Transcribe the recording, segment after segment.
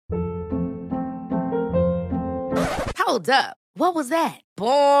Hold up. What was that?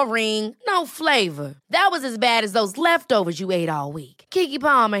 Boring. No flavor. That was as bad as those leftovers you ate all week. Keke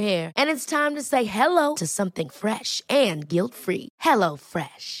Palmer here, and it's time to say hello to something fresh and guilt-free. Hello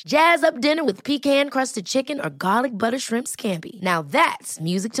Fresh. Jazz up dinner with pecan-crusted chicken or garlic butter shrimp scampi. Now that's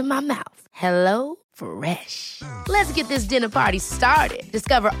music to my mouth. Hello Fresh. Let's get this dinner party started.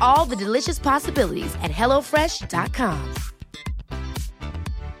 Discover all the delicious possibilities at hellofresh.com.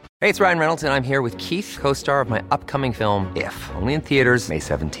 Hey, it's Ryan Reynolds, and I'm here with Keith, co-star of my upcoming film, If, only in theaters May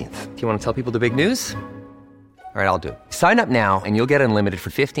 17th. Do you want to tell people the big news? All right, I'll do it. Sign up now and you'll get unlimited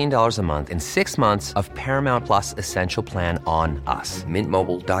for $15 a month and 6 months of Paramount Plus Essential Plan on us.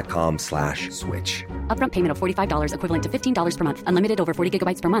 MintMobile.com/switch. Upfront payment of $45 equivalent to $15 per month. Unlimited over 40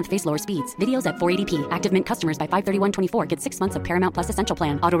 gigabytes per month. Face lower speeds. Videos at 480p. Active Mint customers by 531.24 get 6 months of Paramount Plus Essential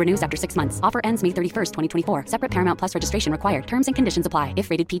Plan. Auto renews after 6 months. Offer ends May 31st, 2024. Separate Paramount Plus registration required. Terms and conditions apply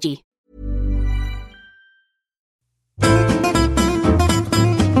if rated PG.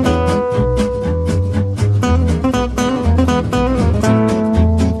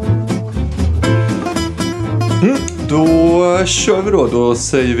 Då kör vi då. Då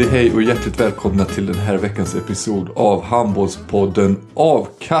säger vi hej och hjärtligt välkomna till den här veckans episod av Handbollspodden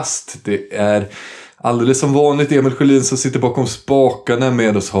Avkast. Det är alldeles som vanligt Emil Sjölin som sitter bakom spakarna.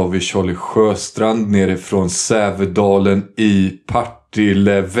 Med oss har vi Charlie Sjöstrand nere från Sävedalen i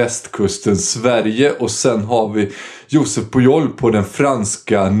Partille, västkusten Sverige. Och sen har vi Josef Pujol på den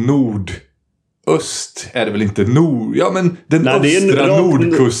franska nordöst. Är det väl inte nord? Ja, men den östra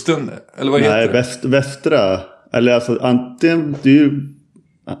nordkusten. Eller vad heter det? Västra. Eller alltså antingen det är ju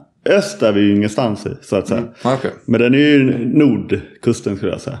öst är vi ju ingenstans i, så att säga. Okay. Men den är ju nordkusten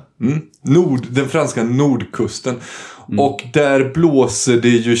skulle jag säga. Den franska nordkusten. Och där blåser det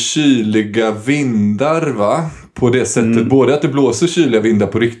ju kyliga vindar, va? På det sättet. Både att det blåser kyliga vindar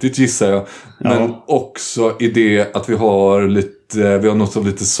på riktigt, gissar jag. Men också i det att vi har något av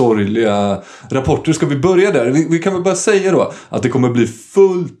lite sorgliga rapporter. Ska vi börja där? Vi kan väl bara säga då att det kommer bli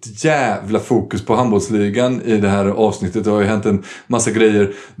fullt jävla fokus på handbollsligan i det här avsnittet. Det har ju hänt en massa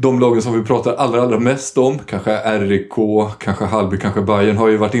grejer. De lagen som vi pratar allra mest om, kanske RIK, kanske Hallby, kanske Bayern, har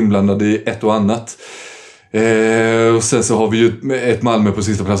ju varit inblandade i ett och annat. Och sen så har vi ju ett Malmö på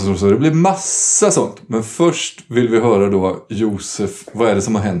sista platsen, så det blir massa sånt. Men först vill vi höra då, Josef, vad är det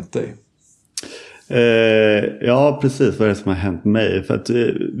som har hänt dig? Ja, precis, vad är det som har hänt mig? För att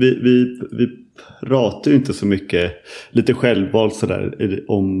vi pratar ju inte så mycket, lite självvalt sådär,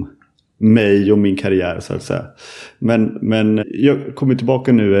 om mig och min karriär, så att säga. Men jag kommer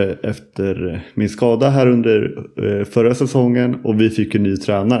tillbaka nu efter min skada här under förra säsongen, och vi fick en ny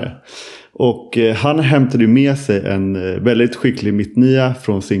tränare. Och han hämtade ju med sig en väldigt skicklig mittnia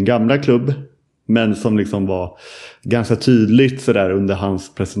från sin gamla klubb. Men som liksom var ganska tydligt sådär under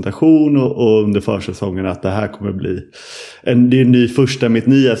hans presentation och under försäsongen att det här kommer bli det är en ny första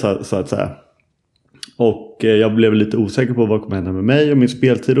mittnia, så att säga. Och jag blev lite osäker på vad kommer hända med mig och min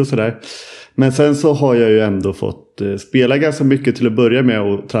speltid och sådär. Men sen så har jag ju ändå fått spela ganska mycket till att börja med,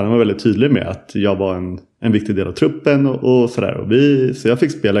 och tränaren var väldigt tydlig med att jag var en viktig del av truppen och sådär. Så jag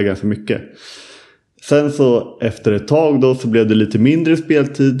fick spela ganska mycket. Sen så efter ett tag då så blev det lite mindre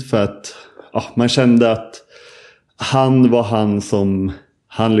speltid, för att man kände att han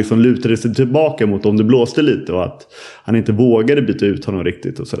liksom lutade sig tillbaka mot om det blåste lite, och att han inte vågade byta ut honom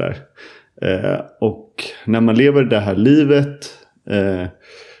riktigt och sådär. Och när man lever det här livet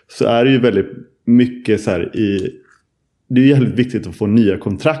så är det ju väldigt mycket så här det är ju väldigt viktigt att få nya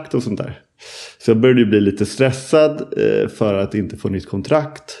kontrakt och sånt där. Så jag började ju bli lite stressad för att inte få nytt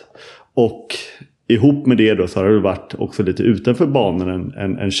kontrakt, och ihop med det då så har det varit också lite utanför banan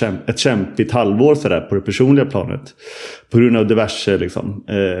ett kämpigt halvår så där på det personliga planet, på grund av diverse liksom,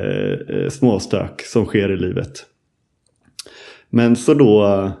 småstök som sker i livet. Men så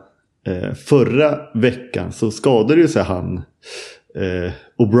då förra veckan så skadade ju sig han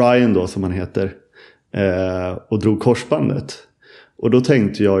O'Brien då, som han heter, och drog korsbandet. Och då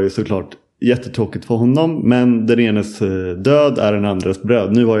tänkte jag ju såklart, jättetråkigt för honom, men den enes död är den andres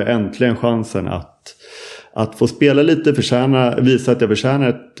bröd. Nu har jag äntligen chansen att få spela lite, visa att jag förtjänar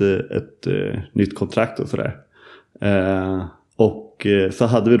ett nytt kontrakt och sådär. Och så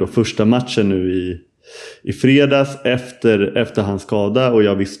hade vi då första matchen nu i fredags efter hans skada, och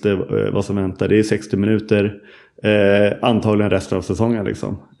jag visste vad som väntade. Det är 60 minuter, antagligen resten av säsongen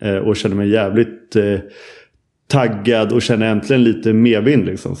liksom. Och kände mig jävligt taggad och kände äntligen lite medvind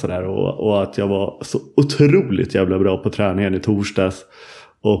liksom sådär, och att jag var så otroligt jävla bra på träningen i torsdags,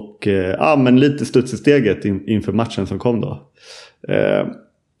 och men lite studs i steget inför matchen som kom då.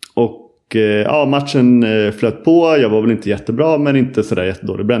 Matchen flöt på. Jag var väl inte jättebra, men inte sådär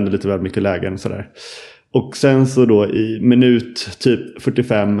jättedålig. Det brände lite väl mycket lägen sådär. Och sen så då i minut typ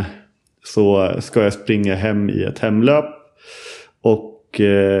 45 så ska jag springa hem i ett hemlöp. Och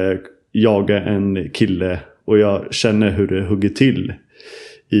jaga en kille. Och jag känner hur det hugger till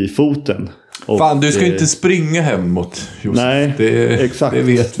i foten. Och, fan, du ska inte springa hemåt, Josef. Nej, exakt. Det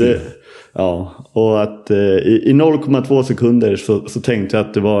vet vi. Ja, och att i 0,2 sekunder så tänkte jag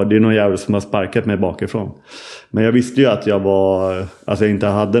att det är någon jävel som har sparkat mig bakifrån. Men jag visste ju att jag var, alltså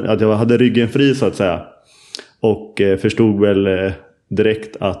att jag hade ryggen fri så att säga. Och förstod väl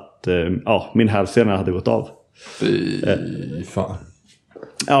direkt att min hälsena hade gått av. Fy fan.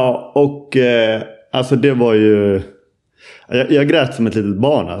 Ja, och alltså det var ju... Jag grät som ett litet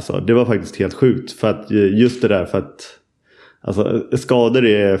barn alltså. Det var faktiskt helt sjukt. För att just det där, för att alltså, skador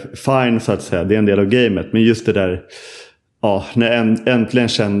är fine så att säga. Det är en del av gamet. Men just det där, ja, när jag äntligen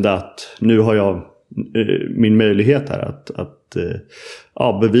kände att nu har jag min möjlighet här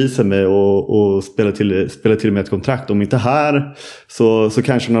att bevisa mig och spela till med ett kontrakt. Om inte här så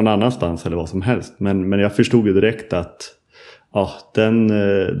kanske någon annanstans eller vad som helst. Men jag förstod ju direkt att den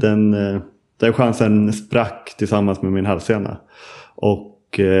chansen sprack tillsammans med min halssena.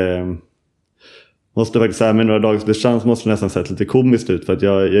 Och måste faktiskt säga, med några dagars distans måste nästan sett lite komiskt ut. För att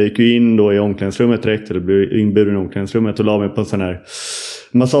jag gick ju in då i omklädningsrummet direkt, eller blev inburen i omklädningsrummet och la mig på en sån här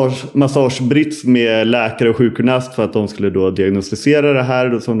massagebrits med läkare och sjukgymnast för att de skulle då diagnostisera det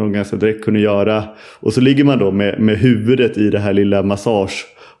här, som de ganska direkt kunde göra. Och så ligger man då med huvudet i det här lilla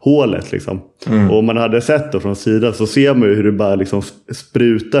massagehålet liksom. Och om man hade sett då från sidan så ser man ju hur det bara liksom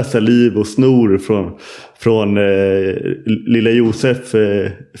sprutar saliv och snor från lilla Josef,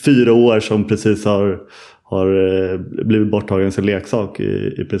 4 år, som precis har blivit borttagen som leksak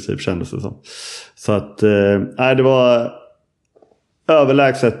i princip, kändes det som. Så att det var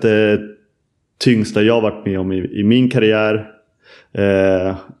överlägset tyngsta jag varit med om i min karriär.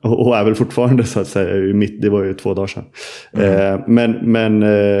 Och är väl fortfarande så att säga det var ju 2 dagar sedan.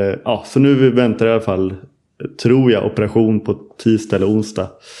 Så nu väntar i alla fall, tror jag, operation på tisdag eller onsdag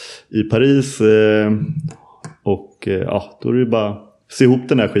i Paris. Då är det bara se ihop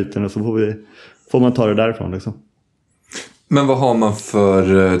den här skiten och så får man ta det därifrån liksom. Men vad har man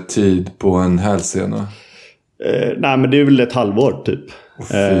för tid på en hälsena? Nej, men det är väl ett halvår typ.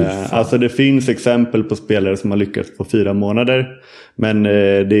 Alltså det finns exempel på spelare som har lyckats på 4 månader. Men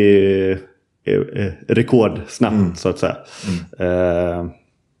det är rekordsnabbt så att säga.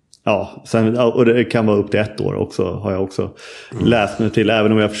 Och det kan vara upp till 1 år också, har jag också läst mig till.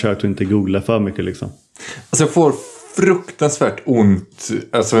 Även om jag försökt att inte googla för mycket liksom. Alltså jag får fruktansvärt ont.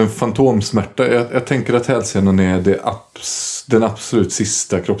 Alltså en fantomsmärta. Jag tänker att hälsenan är den absolut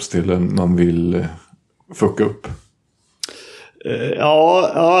sista kroppsdelen man vill fucka upp.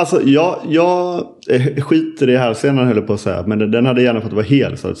 Alltså jag skiter i hälsenan, höll jag på att säga. Men den hade gärna fått vara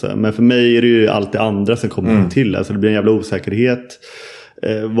hel så att säga. Men för mig är det ju allt det andra som kommer till. Alltså det blir en jävla osäkerhet.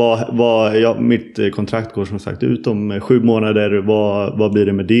 Mitt kontrakt går som sagt ut om 7 månader. Vad blir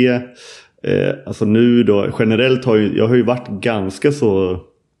det med det? Alltså nu då, generellt jag har ju varit ganska så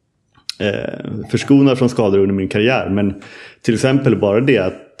förskonad från skador under min karriär. Men till exempel bara det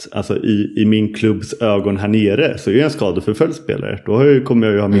att alltså i min klubbs ögon här nere så är jag en skadeförföljd spelare. Då kommer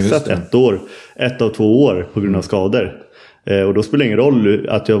jag ju ha missat 1 av 2 år på grund av skador. Och då spelar det ingen roll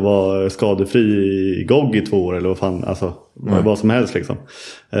att jag var skadefri i GOG i 2 år eller vad fan, alltså vad som helst liksom.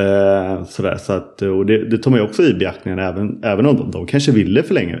 Sådär, så att, och det tar man ju också i beaktningen, även om de kanske ville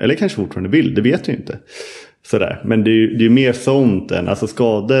förlänga, eller kanske fortfarande vill, det vet jag inte. Sådär. Men det är ju mer sånt än, alltså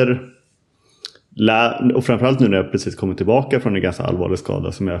skador, och framförallt nu när jag precis kommit tillbaka från en ganska allvarlig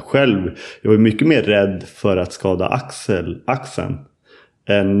skada som jag var mycket mer rädd för att skada axeln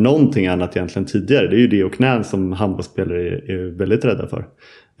än någonting annat egentligen tidigare. Det är ju det och knän som handbollsspelare är väldigt rädda för.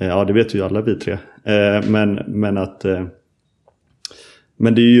 Ja, det vet ju alla vi 3. Men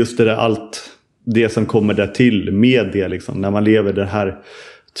det är ju just det där, allt det som kommer där till med det liksom, när man lever den här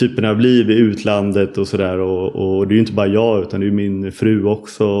typen av liv i utlandet och sådär, och det är ju inte bara jag utan det är ju min fru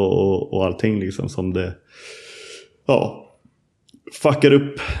också och allting liksom, som det fuckar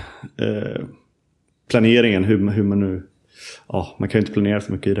upp planeringen, hur man nu, man kan ju inte planera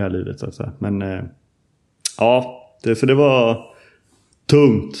så mycket i det här livet så att säga. Men så det var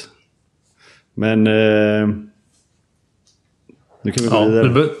tungt. Men nu kan vi gå vidare. Du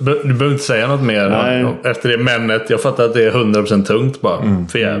behöver inte säga något mer efter det männet. Jag fattar att det är 100% tungt bara.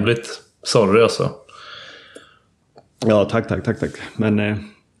 För jävligt. Sorry alltså. Ja, tack. Men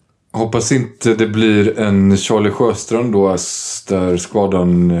hoppas inte det blir en Charlie Sjöstrand då, där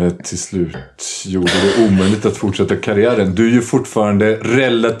skadan till slut gjorde det omöjligt att fortsätta karriären. Du är ju fortfarande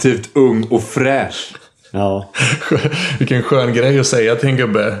relativt ung och fräsch. Ja. Vilken skön grej att säga till en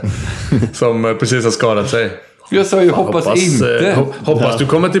gubbe som precis har skadat sig. Jag sa ju hoppas inte. Hoppas du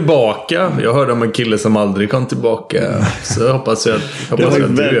kommer tillbaka. Jag hörde om en kille som aldrig kom tillbaka. Så hoppas jag att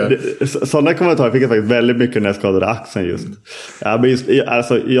du gör. Sådana kommentarer fick jag faktiskt väldigt mycket när jag skadade axeln just. Ja, men just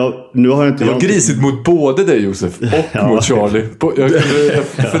alltså, nu har jag inte... Det var grisigt mot både dig, Josef, och mot Charlie.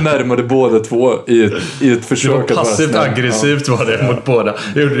 Jag förnärmade båda två i ett försök. Det var passivt aggressivt var det mot båda.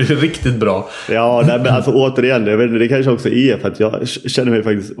 Det gjorde det riktigt bra. Ja, nej, men alltså återigen, det kanske också är för att jag känner mig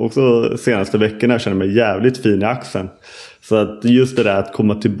faktiskt också senaste veckorna känner mig jävligt fin i axeln. Så att just det där att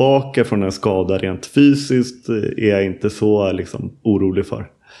komma tillbaka från en skada rent fysiskt är jag inte så liksom orolig för.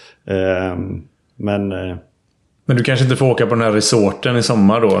 Men du kanske inte får åka på den här resorten i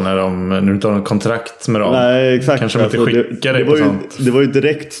sommar då när du inte har någon kontrakt med dem? Nej, exakt. Kanske de inte skickar dig på sånt. Det var ju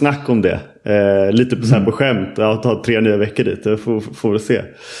direkt snack om det. Lite på skämt. Jag tar 3 nya veckor dit. Det får vi se.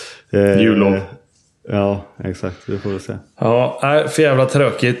 Jullov. Ja, exakt. Det får vi se. Ja, för jävla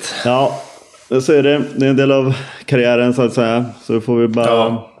tråkigt. Ja, så är det. Det är en del av karriären så att säga. Så får vi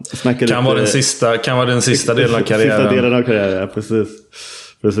bara snacka lite. Kan vara den sista delen av karriären. Sista delen av karriären,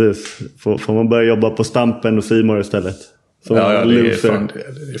 precis. Får man börja jobba på Stampen och C More istället. Ja, det är fan,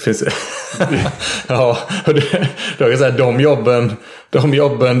 det finns. Ja, då kan jag säga de jobben de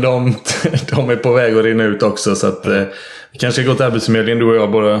är på väg att rinna ut också, så att vi kanske går till Arbetsförmedlingen du och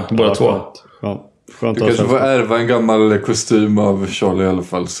jag båda två. Du kanske får ärva en gammal kostym av Charlie i alla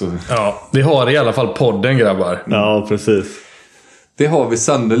fall. Så. Ja, vi har i alla fall podden, grabbar. Ja, precis. Det har vi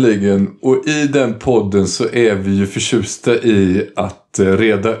sannoliken. Och i den podden så är vi ju förtjusta i att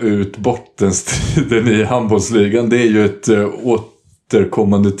reda ut bottenstriden i handbollsligan. Det är ju ett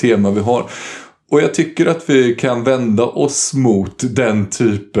återkommande tema vi har. Och jag tycker att vi kan vända oss mot den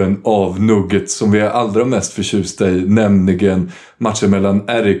typen av nugget som vi är allra mest förtjusta i. Nämligen matchen mellan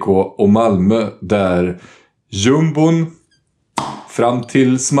RIK och Malmö. Där jumbon fram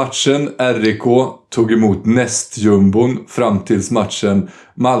tills matchen RIK tog emot nästjumbon fram tills matchen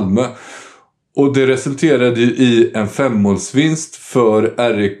Malmö. Och det resulterade i en 5-målsvinst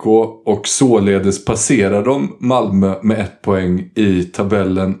för RIK och således passerar de Malmö med 1 poäng i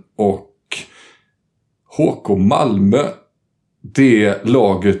tabellen. Och HK Malmö, det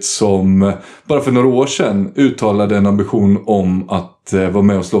laget som bara för några år sedan uttalade en ambition om att vara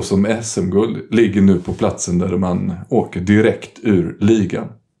med och slåss om SM-guld, ligger nu på platsen där man åker direkt ur ligan.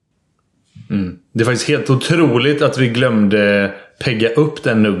 Det är faktiskt helt otroligt att vi glömde pegga upp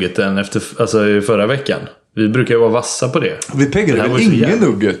den nuggeten i förra veckan. Vi brukar ju vara vassa på det. Vi peggade väl ingen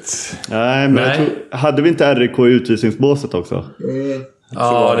nugget? Nej, men jag tror, hade vi inte RIK i utvisningsbåset också?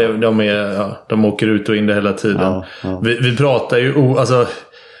 Ja, de åker ut och in det hela tiden. Ja. Vi pratar ju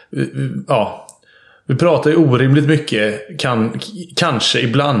vi pratar ju orimligt mycket kanske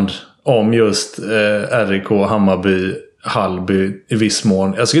ibland om just RIK, Hammarby, Hallby i viss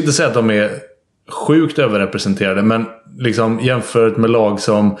mån. Jag skulle inte säga att de är sjukt överrepresenterade, men liksom jämfört med lag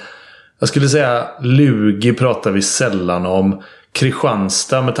som, jag skulle säga, Lugi pratar vi sällan om.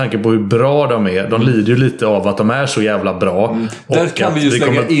 Kristianstad, med tanke på hur bra de är. De lider ju lite av att de är så jävla bra. Där kan vi ju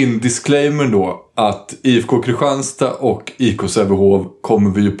slänga in disclaimer då. Att IFK Kristianstad och IK Sävehof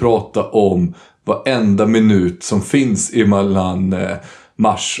kommer vi ju prata om varenda minut som finns emellan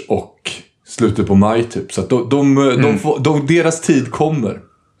mars och slutet på maj typ. Så att deras tid kommer.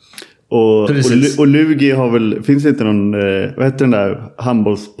 Och Lugi har väl, finns det inte någon, vad heter den där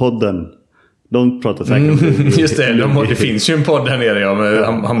handbollspodden? De pratar säkert. Just det finns ju en podd här nere med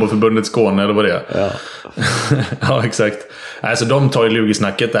Handbollförbundet Skåne eller vad det är. Ja, ja exakt. Alltså de tar ju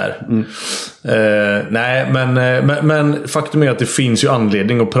Lugi-snacket där. Nej, men faktum är att det finns ju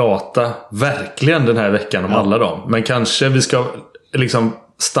anledning att prata verkligen den här veckan om alla dem. Men kanske vi ska liksom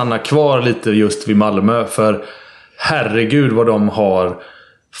stanna kvar lite just vid Malmö, för herregud vad de har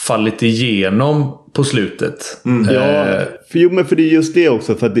fallit igenom på slutet. För det är just det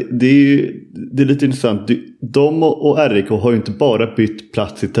också, för att det är lite intressant. De och RIK har ju inte bara bytt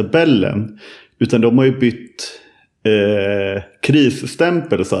plats i tabellen, utan de har ju bytt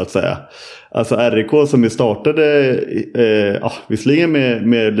krisstämpel så att säga. Alltså RIK som ju startade visserligen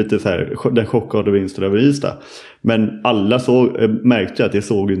med lite så här den chockade vinsten över Ystad, men alla märkte att det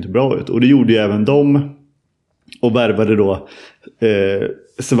såg inte bra ut, och det gjorde ju även de, och värvade då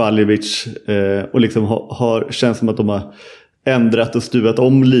Svaljevic och liksom känns som att de har ändrat och stuvat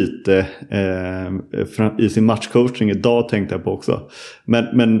om lite i sin matchcoaching idag, tänkte jag på också.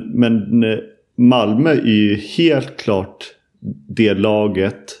 Men Malmö är ju helt klart det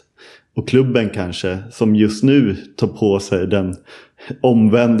laget och klubben kanske som just nu tar på sig den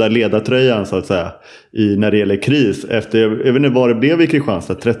omvända ledartröjan så att säga när det gäller kris efter, jag vet inte vad det blev i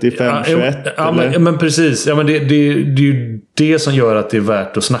Kristianstad, 35-21 men precis, men det är ju det som gör att det är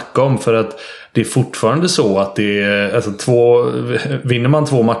värt att snacka om, för att det är fortfarande så att det är, alltså vinner man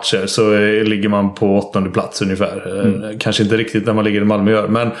 2 matcher så ligger man på 8:e plats ungefär. Kanske inte riktigt när man ligger i Malmö gör,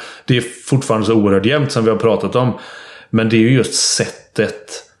 men det är fortfarande så oerhört jämnt som vi har pratat om. Men det är ju just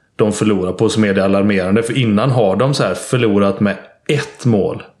sättet de förlorar på som är det alarmerande. För innan har de så här förlorat med 1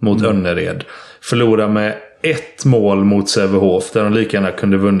 mål mot Önnered. Förlorar med 1 mål mot Sävehof där de lika gärna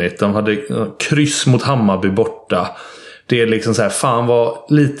kunde vunnit. De hade kryss mot Hammarby borta. Det är liksom så här, fan var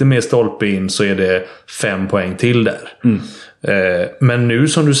lite mer stolpe in så är det 5 poäng till där. Men nu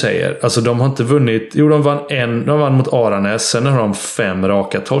som du säger, alltså de har inte vunnit. Jo, de vann mot Aranäs. Sen har de 5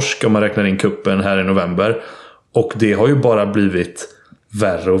 raka torsk om man räknar in kuppen här i november. Och det har ju bara blivit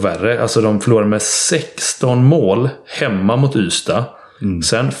värre och värre. Alltså de förlorar med 16 mål hemma mot Ystad.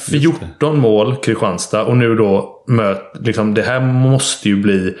 Sen 14 mål Kristianstad. Och nu då liksom, det här måste ju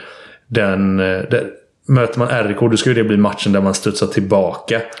bli möter man RIK, då ska ju det bli matchen där man studsar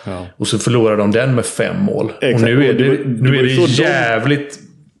tillbaka. Ja. Och så förlorar de den med 5 mål. Exakt. Och nu är det jävligt...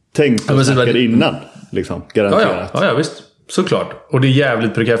 Tänk på snackar innan, liksom, garanterat. Ja, visst. Såklart. Och det är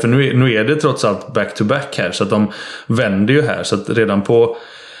jävligt prekärt, för nu är det trots allt back-to-back här. Så att de vänder ju här. Så att redan på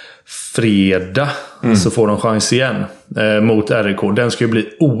fredag så får de chans igen mot RIK. Den ska ju bli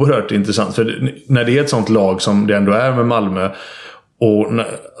oerhört intressant. För när det är ett sånt lag som det ändå är med Malmö, och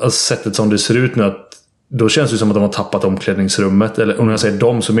sättet som det ser ut nu, att då känns det som att de har tappat omklädningsrummet. Eller om jag säger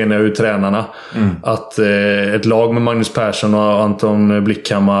dem så menar jag ju tränarna. Att ett lag med Magnus Persson och Anton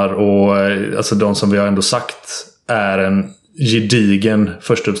Blickhammar och alltså de som vi har ändå sagt är en gedigen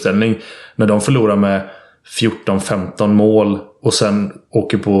första uppställning. När de förlorar med 14-15 mål och sen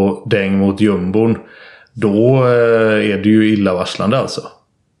åker på däng mot jumbon, då är det ju illavarslande alltså.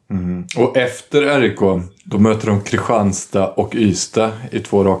 Och efter RIK då möter de Kristianstad och Ystad i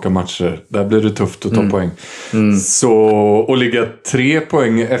 2 raka matcher. Där blir det tufft att ta poäng. Så att ligga 3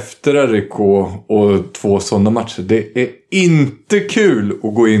 poäng efter RIK och 2 sådana matcher, det är inte kul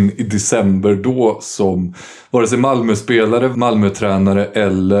att gå in i december då som vare sig Malmö-spelare, Malmö-tränare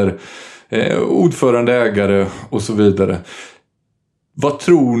eller ordförande, ägare och så vidare. Vad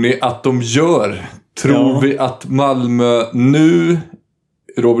tror ni att de gör? Tror vi att Malmö nu...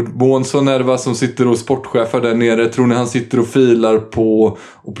 Robert Månsson är det som sitter och sportchefar där nere. Tror ni han sitter och filar på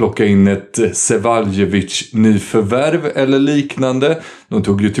och plocka in ett Sevaljevic nyförvärv eller liknande? De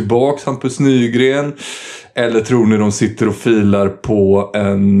tog ju tillbaka Hampus Nygren. Eller tror ni de sitter och filar på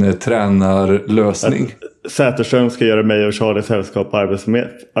en tränarlösning? Säterström ska göra mig och Charlie sällskap på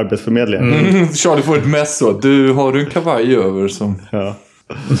arbetsförmedlingen. Charlie får ett mess så. Har du en kavaj över som... Ja.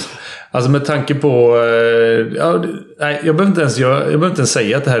 Alltså med tanke på... jag behöver inte ens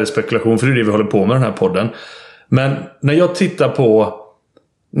säga att det här är spekulation, för det är det vi håller på med den här podden. Men när jag tittar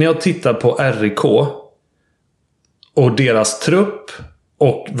på RIK och deras trupp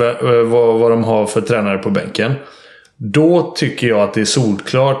och vad de har för tränare på bänken, då tycker jag att det är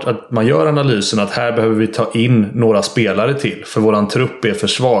solklart att man gör analysen att här behöver vi ta in några spelare till, för våran trupp är för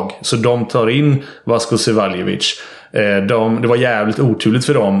svag. Så de tar in Vasko Sevaljevic. Det var jävligt oturligt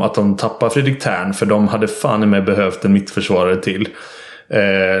för dem att de tappade Fredrik Tern, för de hade fan med behövt en mittförsvarare till.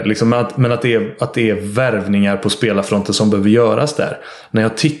 Men att det är värvningar på spelarfronten som behöver göras där. När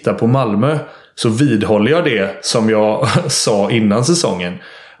jag tittar på Malmö så vidhåller jag det som jag sa innan säsongen.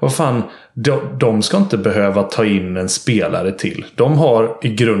 Vad fan, de ska inte behöva ta in en spelare till. De har i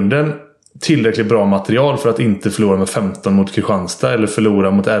grunden tillräckligt bra material för att inte förlora med 15 mot Kristianstad eller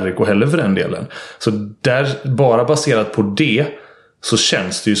förlora mot RIK heller för den delen. Så där, bara baserat på det, så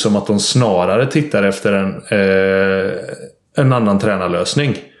känns det ju som att de snarare tittar efter en annan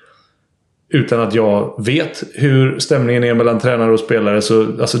tränarlösning. Utan att jag vet hur stämningen är mellan tränare och spelare, så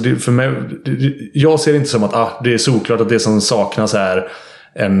alltså för mig, jag ser det inte som att det är såklart att det som saknas är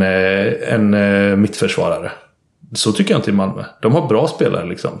en mittförsvarare. Så tycker jag inte i Malmö. De har bra spelare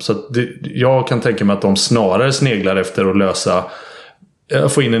liksom. Så jag kan tänka mig att de snarare sneglar efter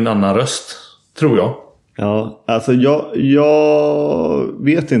att få in en annan röst, tror jag. Ja, alltså jag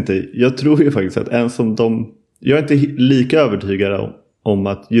vet inte. Jag tror ju faktiskt att jag är inte lika övertygad om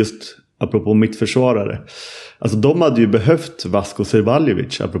att just apropå mittförsvarare. Alltså de hade ju behövt Vasko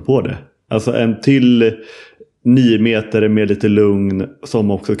Sevaljevic apropå det. Alltså en till 9 meter med lite lugn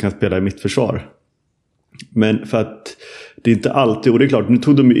som också kan spela i mittförsvar. Men för att det är inte alltid, och det är klart, nu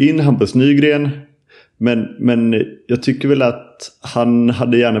tog de ju in Hampus Nygren, men jag tycker väl att han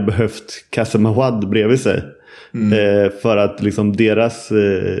hade gärna behövt Kasem Awad bredvid sig. För att liksom deras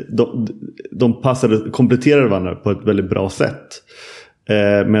de kompletterar varandra på ett väldigt bra sätt.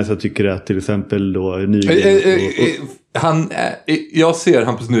 Men jag tycker att till exempel då Nygren jag ser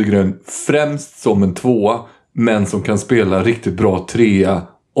Hampus Nygren främst som en 2, men som kan spela riktigt bra 3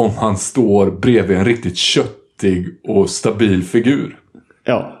 om han står bredvid en riktigt köttig och stabil figur.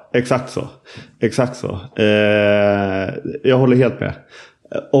 Ja, exakt så. Jag håller helt med.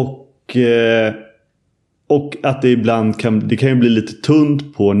 Och att det ibland kan ju bli lite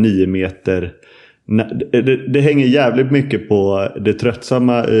tunt på 9 meter. Det hänger jävligt mycket på det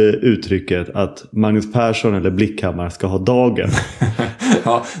tröttsamma uttrycket att Magnus Persson eller Blickhammar ska ha dagen.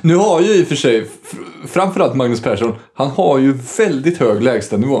 Ja, nu har ju i och för sig framförallt Magnus Persson, han har ju väldigt hög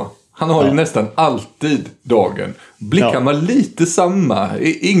lägstanivå. Han har ju nästan alltid dagen. Blickhammar lite samma.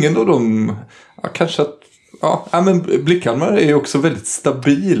 Ingen av dem kanske att men Blickhammar är ju också väldigt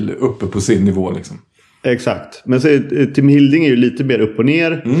stabil uppe på sin nivå liksom. Exakt. Men så Tim Hilding är ju lite mer upp och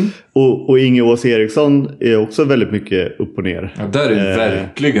ner. Och Inge Ås Eriksson är också väldigt mycket upp och ner. Ja, där är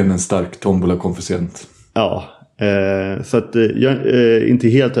verkligen en stark tombola-konficient. Ja. Så att jag är inte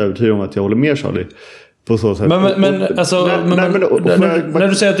helt övertygad om att jag håller med Charlie på så sätt. När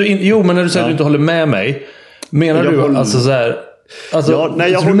du säger att du inte håller med mig, menar du alltså så här? Alltså,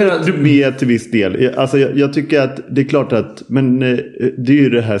 jag håller med till viss del. Alltså, jag tycker att det är klart att, men det är ju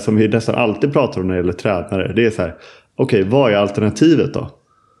det här som vi nästan alltid pratar om när det gäller tränare. Det är så här, okej, vad är alternativet då?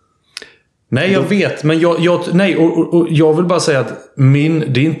 Nej, jag vet, men jag vill bara säga att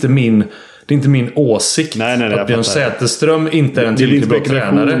det är inte min åsikt att Björn Säterström inte är en tillräckligt bra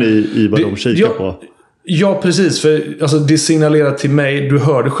tränare. I vad de kikar på. Ja, precis. För alltså, det signalerar till mig, du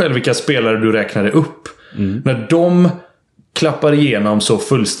hörde själv vilka spelare du räknade upp. När de klappar igenom så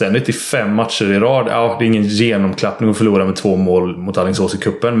fullständigt i 5 matcher i rad. Ja, det är ingen genomklappning att förlora med 2 mål mot Alingsås i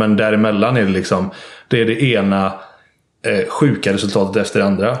kuppen, men däremellan är det liksom, det är det ena sjuka resultatet efter det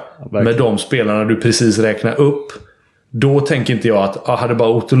andra. Med de spelarna du precis räknar upp, då tänker inte jag att hade bara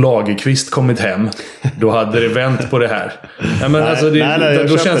Otto Lagerqvist kommit hem, då hade det vänt på det här. Ja, men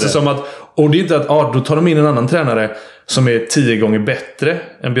då känns det som att, och det är inte att då tar de in en annan tränare som är 10 gånger bättre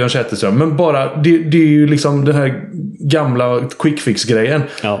än Björn Säterström, men bara det är ju liksom den här gamla quick fix grejen.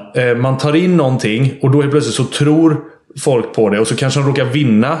 Man tar in någonting och då är plötsligt så tror folk på det, och så kanske de råkar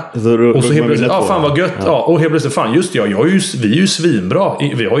vinna, och så helt plötsligt, fan vad gött, och helt plötsligt, fan just vi är ju svinbra,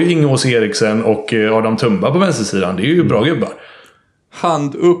 vi har ju Inge Ås Eriksen och Adam Tumba på vänstersidan, det är ju bra gubbar.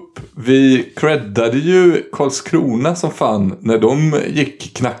 Hand upp, vi creddade ju Karlskrona som fan när de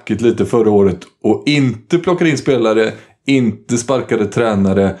gick knackigt lite förra året och inte plockade in spelare, inte sparkade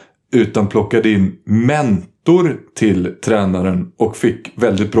tränare, utan plockade in mentor till tränaren och fick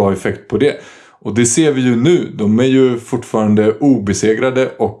väldigt bra effekt på det. Och det ser vi ju nu. De är ju fortfarande obesegrade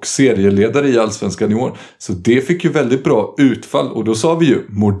och serieledare i Allsvenskan i år. Så det fick ju väldigt bra utfall. Och då sa vi ju,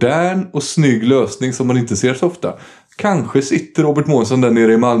 modern och snygg lösning som man inte ser så ofta. Kanske sitter Robert Månsson där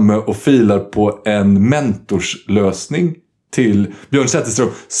nere i Malmö och filar på en mentorslösning till Björn Säterström.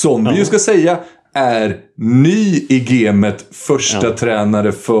 Som vi ju ska säga är ny i gamet, första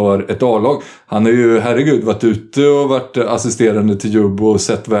tränare för ett A-lag. Han har ju, herregud, varit ute och varit assisterande till Jubbo och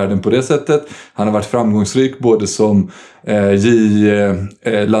sett världen på det sättet. Han har varit framgångsrik både som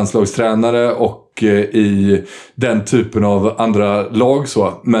landslagstränare och i den typen av andra lag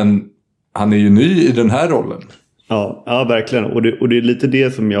så. Men han är ju ny i den här rollen. Ja, verkligen. Och det är lite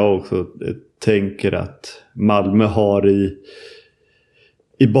det som jag också tänker att Malmö har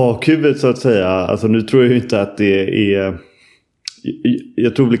i bakhuvudet så att säga. Alltså nu tror jag ju inte att det är...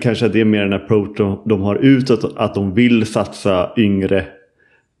 Jag tror väl kanske att det är mer en approach de har utåt, att de vill satsa yngre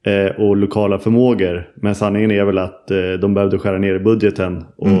och lokala förmågor. Men sanningen är väl att de behövde skära ner i budgeten.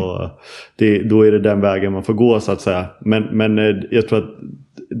 Och då är det den vägen man får gå så att säga. Men jag tror att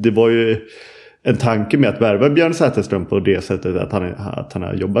det var ju en tanke med att värva Björn Säterström på det sättet att han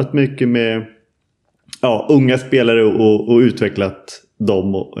har jobbat mycket med unga spelare och utvecklat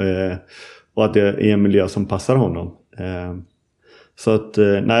dem och att det är en miljö som passar honom. Så att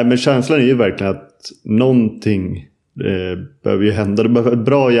nej, men känslan är ju verkligen att någonting behöver ju hända. Det behöver ett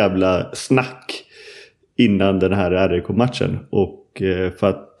bra jävla snack innan den här RIK-matchen. Och för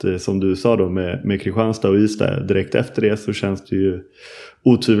att som du sa då med Kristianstad och Ystad direkt efter det, så känns det ju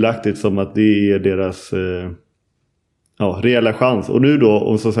otvivelaktigt som att det är deras reella chans. Och nu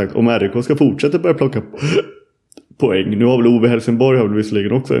då, om RIK ska fortsätta börja plocka poäng. Nu har väl Ove Helsingborg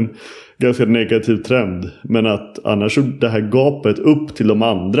visserligen också en ganska negativ trend. Men att annars det här gapet upp till de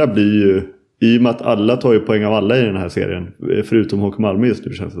andra blir ju, i och med att alla tar ju poäng av alla i den här serien. Förutom HK Malmö just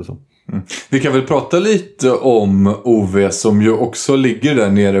nu, känns det som. Vi kan väl prata lite om Ove som ju också ligger där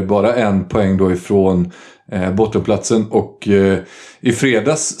nere, bara 1 poäng då ifrån bottenplatsen. Och i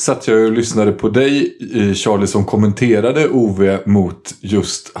fredags satt jag och lyssnade på dig, Charlie, som kommenterade Ove mot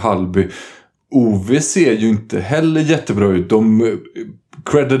just Hallby. Ove ser ju inte heller jättebra ut. De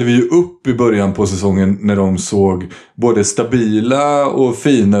creddade vi ju upp i början på säsongen när de såg både stabila och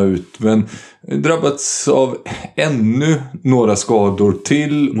fina ut. Men drabbats av ännu några skador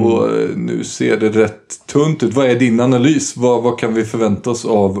till och nu ser det rätt tunt ut. Vad är din analys? Vad kan vi förvänta oss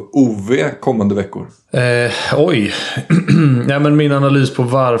av OV kommande veckor? Ja, men min analys på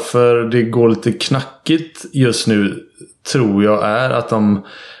varför det går lite knackigt just nu tror jag är att de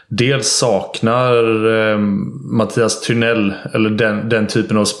dels saknar Mattias Thunell eller den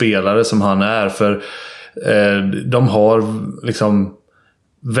typen av spelare som han är. För de har liksom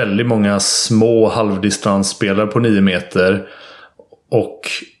väldigt många små halvdistansspelare på 9 meter. Och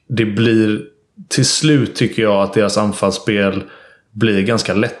det blir till slut, tycker jag, att deras anfallsspel blir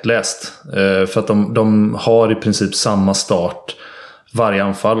ganska lättläst. För att de har i princip samma start varje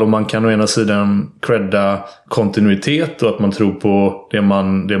anfall. Och man kan å ena sidan credda kontinuitet och att man tror på det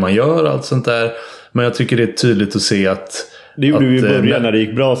man gör, allt sånt där. Men jag tycker det är tydligt att se att det gjorde vi i början när det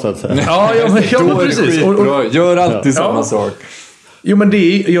gick bra, så att säga. Ja, men precis. Gör alltid samma sak. Jo, men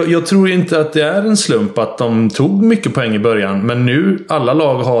jag tror inte att det är en slump att de tog mycket poäng i början. Men nu, alla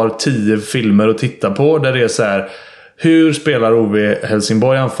lag har 10 filmer att titta på där det är så här: hur spelar OV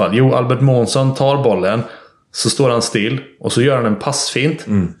Helsingborg anfall? Jo, Albert Månsson tar bollen, så står han still och så gör han en passfint.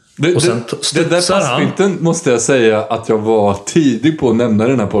 Och sen det där passfinten måste jag säga att jag var tidig på att nämna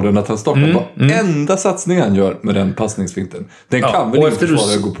den här podden, att han startar på enda satsning han gör med den passningsfinten. Den kan väl inte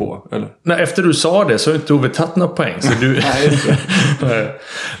försvara att gå på, eller? Nej, efter du sa det så har inte Ove tagit några poäng, så du...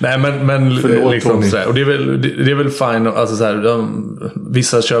 Nej, men förlåt, liksom så här, och det är väl fine, alltså så här,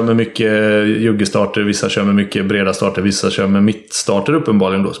 vissa kör med mycket juggestarter, vissa kör med mycket breda starter, vissa kör med mittstarter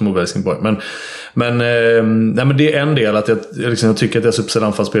uppenbarligen då, som Ove Helsingborg. Men det är en del att jag tycker att deras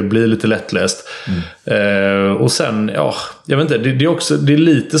uppställningsanfallsspel blir lite lättläst. Och sen, jag vet inte, det är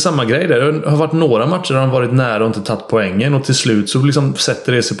lite samma grej där. Det har varit några matcher där de varit nära och inte tagit poängen, och till slut så liksom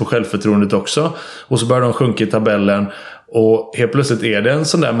sätter det sig på självförtroendet också, och så börjar de sjunka i tabellen, och helt plötsligt är det en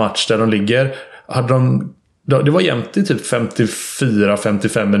sån där match där de ligger. Det var jämnt i typ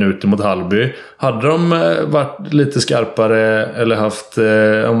 54-55 minuter mot Hallby. Hade de varit lite skarpare eller haft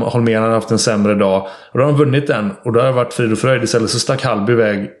om Holmén hade haft en sämre dag, och då har de vunnit den, och då har det varit frid och fröjd. Istället så stack Hallby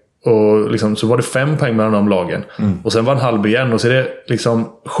iväg, och liksom, så var det 5 poäng mellan de lagen. Och sen vann Hallby igen, och så är det liksom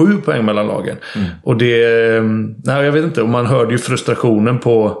 7 poäng mellan lagen. Och det, jag vet inte, och man hörde ju frustrationen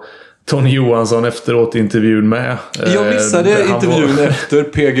på Tony Johansson efteråt i intervjun med. Jag missade intervjun efter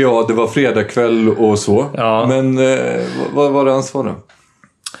PGA. Det var fredagkväll och så. Ja. Men vad var det han svarade?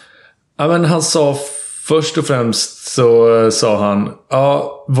 Ja, men han sa först och främst så sa han: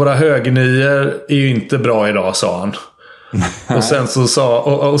 våra högernior är ju inte bra idag, sa han. Och sen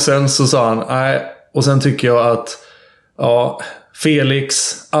så sa han: nej, och sen tycker jag att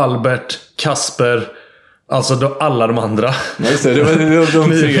Felix, Albert, Kasper, alltså alla de andra. Just det var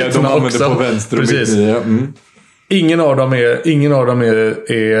de tre de använde på vänster och mitt. Ingen av dem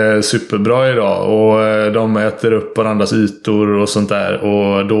är superbra idag, och de äter upp varandras ytor och sånt där,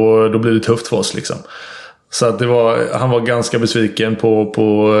 och då blir det tufft för oss liksom. Så att han var ganska besviken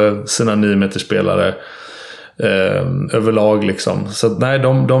på sina 9-meterspelare överlag liksom. Så att, nej,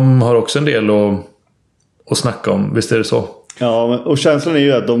 de har också en del att snacka om, visst är det så? Ja, och känslan är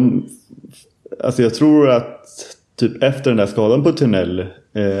ju att alltså jag tror att typ efter den där skadan på Thunell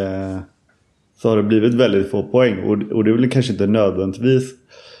så har det blivit väldigt få poäng, och det är väl kanske inte nödvändigtvis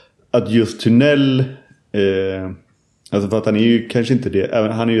att just Thunell alltså för att han är ju kanske inte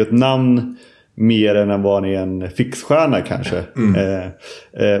det, han är ju ett namn mer än vad han är en fixstjärna kanske.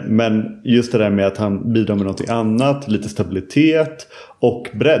 Men just det där med att han bidrar med något annat, lite stabilitet och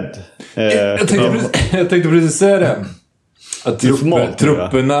bredd. Jag tänkte precis säga det. Att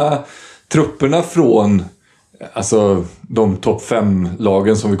trupperna från alltså de topp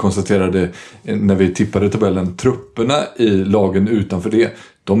 5-lagen som vi konstaterade när vi tippade tabellen, trupperna i lagen utanför det,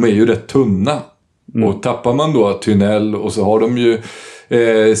 de är ju rätt tunna. Och tappar man då Thunell, och så har de ju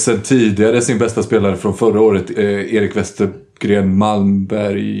sen tidigare sin bästa spelare från förra året, Erik Westergren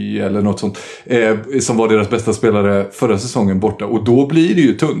Malmberg eller något sånt, som var deras bästa spelare förra säsongen borta, och då blir det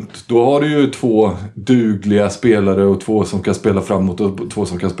ju tunt. Då har du ju 2 dugliga spelare och 2 som kan spela framåt och 2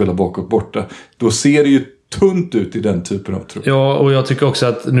 som kan spela bakåt borta. Då ser det ju tunt ut i den typen av trupp. Ja, och jag tycker också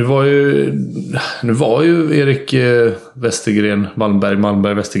att nu var ju Erik Westergren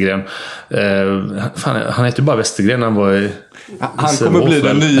Malmberg Westergren, han heter ju bara Westergren. Han var han kommer bli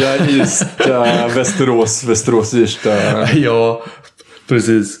den nya Irsta Västerås Irsta. Ja,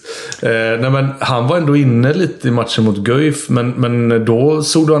 Precis. Nej, men han var ändå inne lite i matchen mot Guif. Men då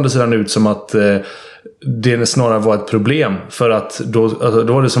såg det å andra sidan ut som att det snarare var ett problem. För att då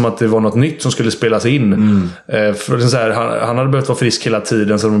var det som att det var något nytt som skulle spelas in. För så här, han hade behövt vara frisk hela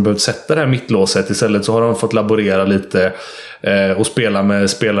tiden, så de hade behövt sätta det här mittlåset. Istället så har de fått laborera lite och spela med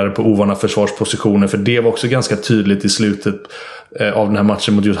spelare på ovana försvarspositioner. För det var också ganska tydligt i slutet av den här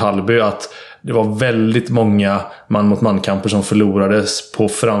matchen mot just Hallby att det var väldigt många man mot man-kamper som förlorades på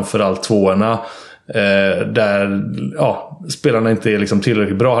framförallt tvåorna. Där spelarna inte är liksom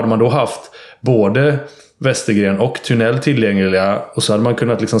tillräckligt bra. Hade man då haft både Westergren och Tunnell tillgängliga, och så hade man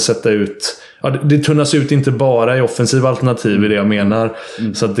kunnat liksom sätta ut, det tunnas ut inte bara i offensiva alternativ, i det jag menar.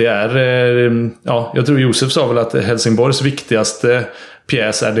 Så att det är jag tror Josef sa väl att Helsingborgs viktigaste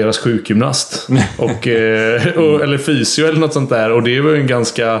pjäs är deras sjukgymnast eller fysio eller något sånt där, och det var en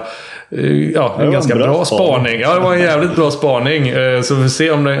ganska bra spaning. Ja, det var en jävligt bra spaning. Så vi får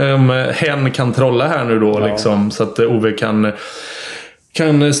se om hen kan trolla här nu då, liksom, så att Ove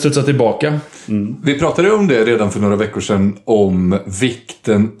kan studsa tillbaka. Vi pratade om det redan för några veckor sedan, om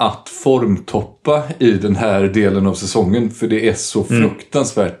vikten att formtoppa i den här delen av säsongen, för det är så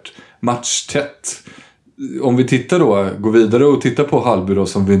fruktansvärt matchtätt. Om vi går vidare och tittar på Hallby då,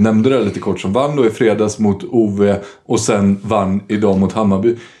 som vi nämnde där lite kort, som vann då i fredags mot Ove och sen vann idag mot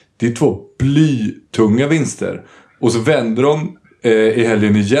Hammarby. Det är 2 blytunga vinster. Och så vänder de i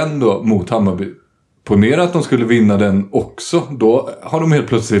helgen igen då mot Hammarby. Ponera att de skulle vinna den också. Då har de helt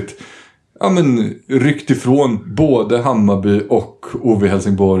plötsligt ryckt ifrån både Hammarby och OV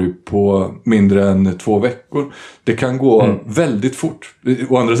Helsingborg på mindre än 2 veckor. Det kan gå väldigt fort.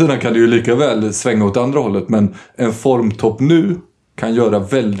 Å andra sidan kan det ju lika väl svänga åt andra hållet. Men en formtopp nu kan göra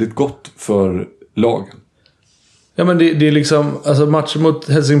väldigt gott för lagen. Ja, men det är liksom, alltså matchen mot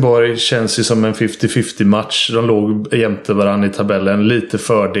Helsingborg känns ju som en 50-50 match. De låg jämte varandra i tabellen. Lite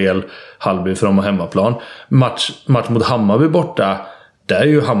fördel Hallby för dem och hemmaplan. Match mot Hammarby borta, där är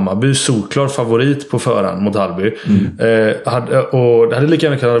ju Hammarby solklar favorit på förhand mot Hallby. Och det hade lika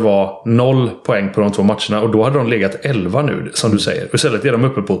gärna kunnat vara 0 poäng på de 2 matcherna. Och då hade de legat 11 nu, som du säger. Och istället är de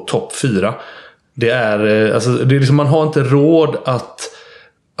uppe på topp 4. Det är liksom, man har inte råd att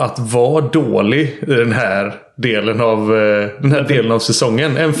vara dålig i den här delen av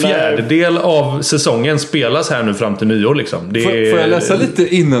säsongen. En fjärdedel av säsongen spelas här nu fram till nyår liksom. Får jag läsa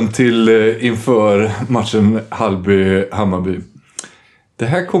lite innantill inför matchen Hallby-Hammarby? Det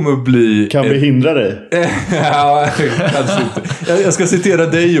här kommer att bli... Kan vi hindra dig? Ja, kanske inte. Jag ska citera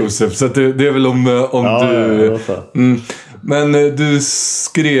dig, Josef, så att det är väl om du... Men du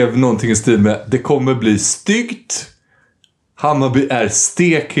skrev någonting i stil med: det kommer bli styggt. Hammarby är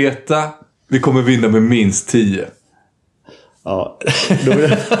stekheta. Vi kommer vinna med minst 10. Ja,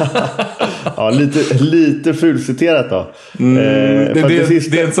 lite fulciterat då.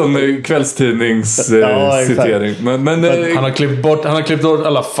 Det är en sån kvällstidningscitering. Men han har klippt bort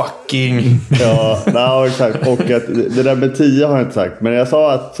alla fucking... Ja, exakt. Och att det där med 10 har jag inte sagt. Men jag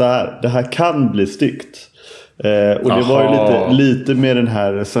sa att så här, det här kan bli styggt. Och det var ju lite med den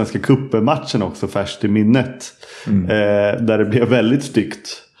här Svenska cupen-matchen också färskt i minnet. Där det blev väldigt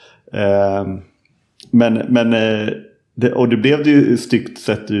styggt. Och det blev det ju styggt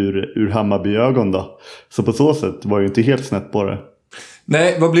sett ur Hammarby-ögon då. Så på så sätt var ju inte helt snett på det.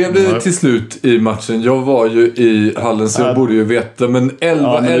 Nej, vad blev det till slut i matchen? Jag var ju i hallen, så jag borde ju veta. Men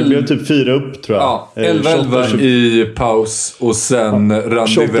 11-11... det blev typ 4 upp, tror jag. Ja, 11-11 i paus. Och sen rann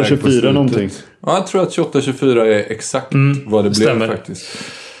det iväg på 28-24 någonting. Ja, jag tror att 28-24 är exakt vad det stämmer. blev faktiskt.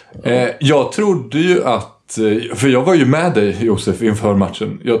 Jag trodde ju att... För jag var ju med dig, Josef, inför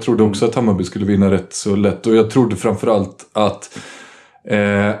matchen. Jag trodde också att Hammarby skulle vinna rätt så lätt. Och jag trodde framförallt att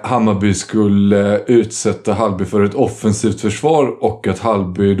Hammarby skulle utsätta Hallby för ett offensivt försvar. Och att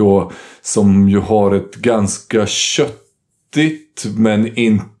Hallby då, som ju har ett ganska köttigt men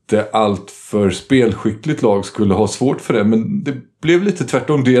inte allt för spelskickligt lag, skulle ha svårt för det. Men det blev lite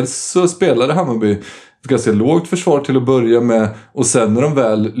tvärtom. Dels så spelade Hammarby ett ganska lågt försvar till att börja med. Och sen när de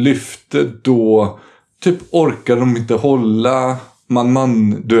väl lyfte, då typ orkar de inte hålla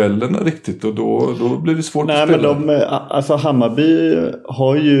man-man-duellerna riktigt. Och då blir det svårt att spela. Men Hammarby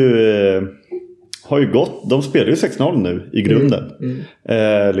har ju gått. De spelar ju 6-0 nu i grunden.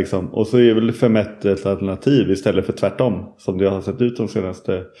 Liksom. Och så är väl 5-1 ett alternativ istället för tvärtom. Som det har sett ut de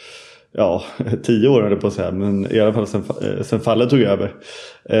senaste 10 åren, eller på att säga. Men i alla fall sen fallet tog över.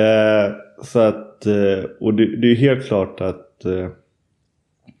 Så att, och det är helt klart att...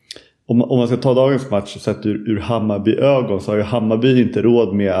 Om man ska ta dagens match sett ur Hammarby-ögon, så har ju Hammarby inte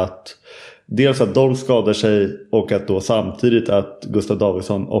råd med att dels att Dolph skadar sig och att då samtidigt att Gustav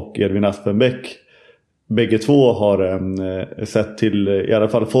Davidsson och Edvin Aspenbäck bägge två har sett till i alla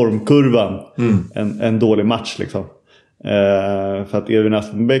fall formkurvan en dålig match liksom. För att Edvin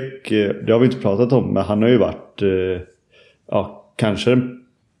Aspenbäck, det har vi inte pratat om, men han har ju varit kanske den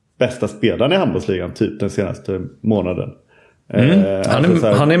bästa spelaren i handbollsligan typ den senaste månaden.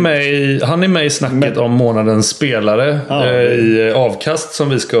 Han är med i snacket om månadens spelare i avkast som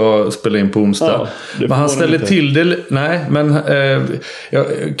vi ska spela in på onsdag. Men han ställer till det. Nej, men jag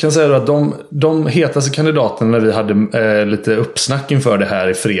kan säga då att de hetaste kandidaterna när vi hade lite uppsnack inför det här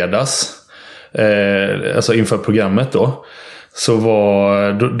i fredags, alltså inför programmet då, så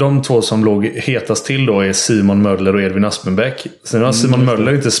var de två som låg hetast till då är Simon Möller och Edvin Aspenbäck. Sen har Simon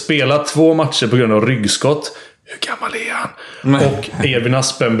Möller inte spelat 2 matcher på grund av ryggskott. Hur gammal är han? Och Edvin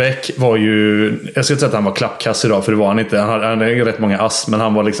Aspenbäck var ju, jag ska inte säga att han var klappkass idag, för det var han inte. Han hade rätt många ass, men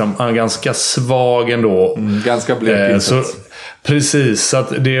han var ganska svag ändå. Ganska blek insats. Precis, så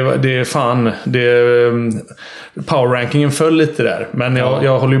att det är fan power-rankingen föll lite där. Men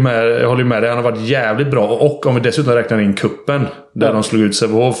jag håller med dig. Han har varit jävligt bra. Och om vi dessutom räknar in kuppen där de slog ut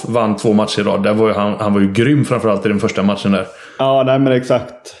Sävehof, vann 2 matcher i rad. Där var ju han var ju grym, framförallt i den första matchen där. Ja, nej men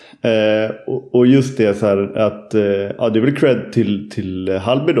exakt. Och just det så här att det är väl cred till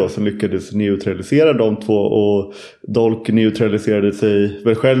Hallby då som lyckades neutralisera de två, och Dolk neutraliserade sig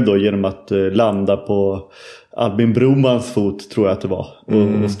väl själv då genom att landa på Albin Bromans fot, tror jag att det var,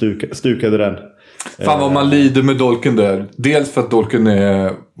 och stukade den. Fan vad man lider med Dolken där. Dels för att Dolken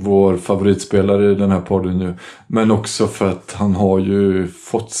är vår favoritspelare i den här podden nu, men också för att han har ju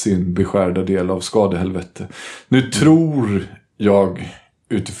fått sin beskärda del av skadehelvete. Nu tror jag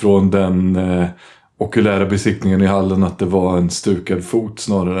utifrån den okulära besiktningen i hallen att det var en stukad fot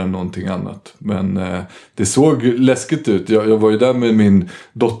snarare än någonting annat. Men det såg läskigt ut. Jag var ju där med min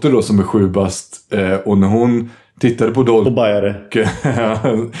dotter då som är 7 bast, och när hon tittade på Dolk... Och bajare.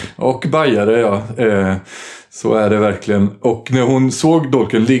 Och bajare, ja. Så är det verkligen. Och när hon såg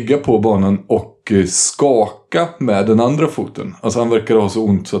Dolken ligga på banan och skaka med den andra foten. Alltså han verkade ha så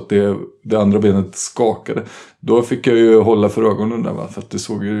ont så att det andra benet skakade. Då fick jag ju hålla för ögonen där, va? För att det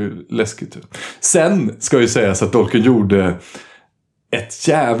såg ju läskigt ut. Sen ska ju sägas att Dolken gjorde ett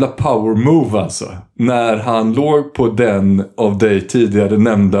jävla power move alltså. När han låg på den av dig tidigare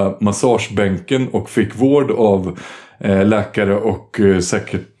nämnda massagebänken och fick vård av läkare och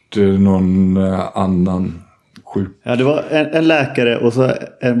säkert någon annan sjuk. Ja, det var en läkare och så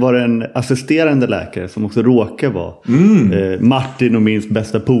var det en assisterande läkare som också råkar vara Martin och min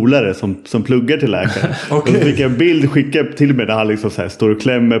bästa polare som pluggar till läkare. Okay. Och så fick jag en bild skickad till mig där han liksom så här står och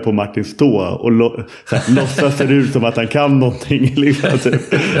klämmer på Martins tå och låtsas ser ut som att han kan någonting. Liksom, typ.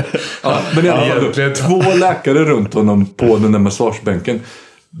 Ja, men jag hade 2 läkare runt honom på den där massagebänken.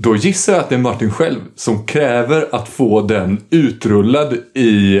 Då gissar jag att det är Martin själv som kräver att få den utrullad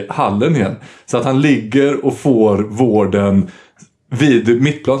i hallen igen. Så att han ligger och får vården vid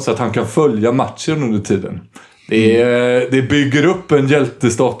mittplan så att han kan följa matchen under tiden. Det bygger upp en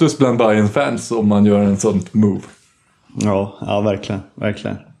hjältestatus bland Bayern-fans om man gör en sånt move. Ja,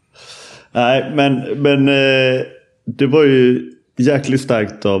 verkligen. Nej, men det var ju jäkligt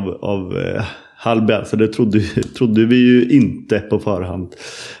starkt av Hallby, alltså det trodde vi ju inte på förhand.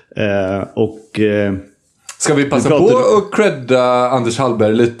 Ska vi passa på att credda Anders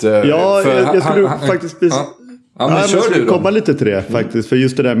Hallberg lite? Ja, jag skulle faktiskt... men jag ska komma lite till det faktiskt. För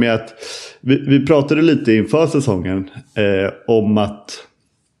just det där med att vi pratade lite inför säsongen om att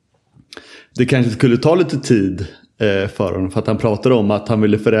det kanske skulle ta lite tid för honom. För att han pratade om att han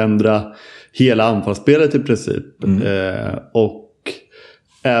ville förändra hela anfallsspelet i princip. Och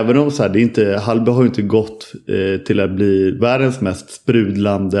även om så här, Hallby har ju inte gått till att bli världens mest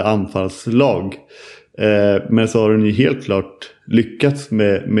sprudlande anfallslag. Men så har hon ju helt klart lyckats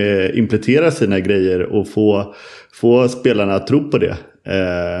med implementera sina grejer och få spelarna att tro på det.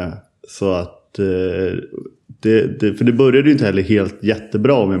 Så att för det började ju inte heller helt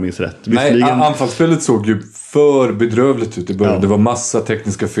jättebra om jag minns rätt. Nej, anfallsspelet såg ju för bedrövligt ut i början. Ja. Det var massa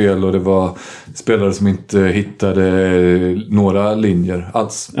tekniska fel och det var spelare som inte hittade några linjer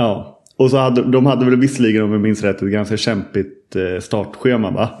alls. Ja, och så de hade väl visserligen om jag minns rätt ett ganska kämpigt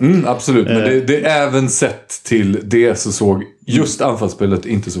startschema, va? Absolut, men det även sett till det så såg just anfallsspelet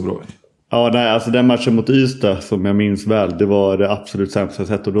inte så bra ut. Ja, nej, alltså den matchen mot Ystad som jag minns väl, det var det absolut sämsta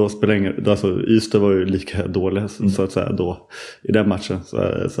sätt. Och då alltså Ystad var ju lika dåliga så att säga då i den matchen.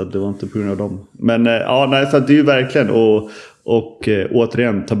 Så det var inte på grund av dem. Men ja, nej, så det är ju verkligen och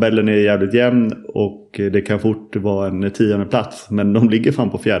återigen, tabellen är jävligt jämn och det kan fort vara en 10:e plats, men de ligger fan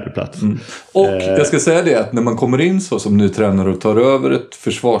på 4:e plats. Och jag ska säga det att när man kommer in så som ny tränare och tar över ett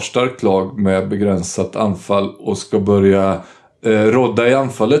försvarsstarkt lag med begränsat anfall och ska börja rodda i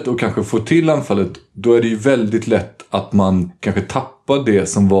anfallet och kanske få till anfallet, då är det ju väldigt lätt att man kanske tappar det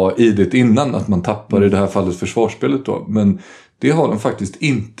som var i det innan, att man tappar i det här fallet försvarsspelet då. Men det har de faktiskt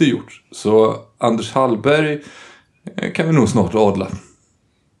inte gjort. Så Anders Hallberg kan vi nog snart adla.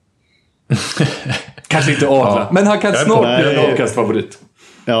 Kanske inte adla, men han kan snart bli en avkastfavorit.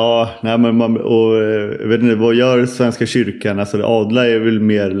 Ja, nej, men vet ni, vad gör Svenska kyrkan? Alltså adla är väl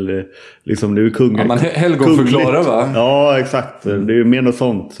mer liksom, det är ju kung. Ja, man helgon förklarar, va? Ja, exakt. Det är ju mer något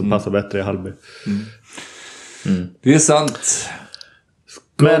sånt som passar bättre i Hallberg. Det är sant.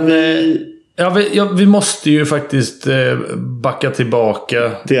 Men vi måste ju faktiskt backa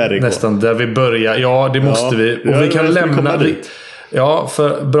tillbaka till nästan där vi börjar. Ja, det måste vi. Och vi kan lämna dit. Ja,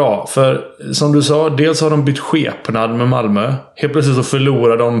 för som du sa, dels har de bytt skepnad med Malmö. Helt plötsligt så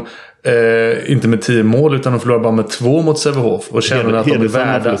förlorar de inte med 10 mål, utan de förlorar bara med 2 mot Sävehof och känner att de är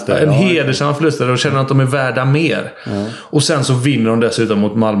värda hedersamma förluster och känner att de är värda mer. Och sen så vinner de dessutom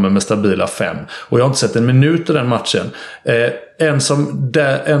mot Malmö med stabila 5. Och jag har inte sett en minut av den matchen.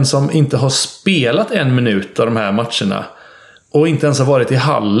 En som inte har spelat en minut av de här matcherna och inte ens har varit i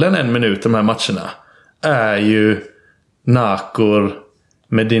hallen en minut av de här matcherna är ju Nacor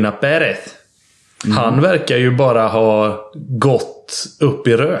Medina Pérez. Han verkar ju bara ha gått upp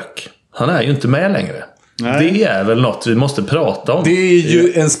i rök. Han är ju inte med längre. Nej. Det är väl något vi måste prata om. Det är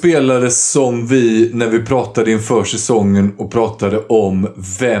ju en spelare som vi, när vi pratade inför säsongen och pratade om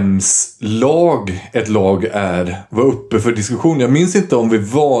vems lag ett lag var uppe för diskussion. Jag minns inte om vi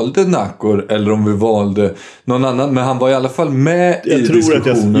valde Nacor eller om vi valde någon annan, men han var i alla fall med i diskussionen.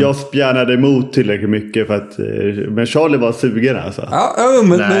 Jag tror att jag spjärnade emot tillräckligt mycket för att, men Charlie var sugen alltså.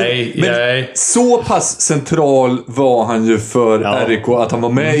 Men så pass central var han ju för RIK att han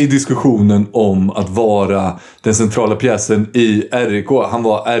var med i diskussionen om att vara den centrala pjäsen i RIK. Han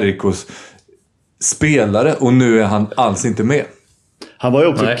var RIKs spelare och nu är han alls inte med. Han var ju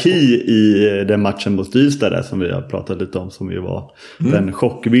också key i den matchen mot Ystad där som vi har pratat lite om, som ju var den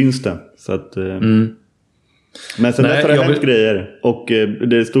chockvinsten. Så att, men sen dess har det hänt grejer. Och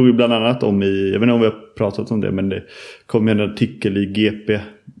det stod ju bland annat om jag vet inte om vi har pratat om det, men det kom en artikel i GP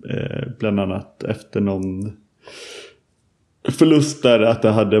bland annat efter någon förlust där, att det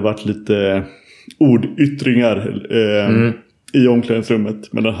hade varit lite ordyttringar i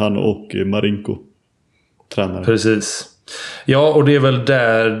omklädningsrummet mellan han och Marinko, tränare. Precis. Ja, och det är väl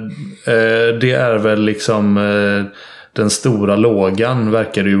där det är väl liksom den stora lågan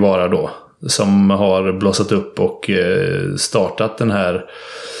verkar det ju vara då, som har blossat upp och startat den här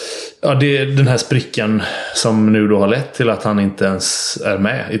den här sprickan som nu då har lett till att han inte ens är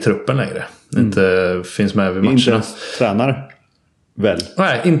med i truppen längre. Inte finns med vid matcherna. Inte ens tränare. Väl?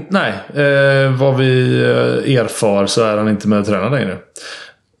 Nej. Vad vi erfar så är han inte med att träna längre.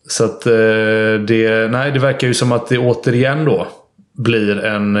 Så att det verkar ju som att det återigen då blir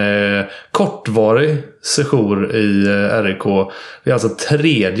en kortvarig sejour i RIK. Det är alltså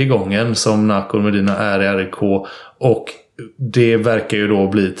 3:e gången som Nacor Medina är i RIK, och det verkar ju då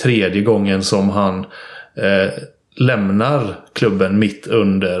bli 3:e gången som han lämnar klubben mitt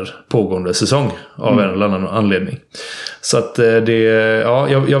under pågående säsong av en eller annan anledning. Så att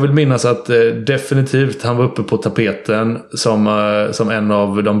jag vill minnas att definitivt han var uppe på tapeten som en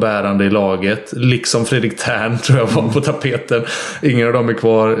av de bärande i laget, liksom Fredrik Tern tror jag var på tapeten. Ingen av dem är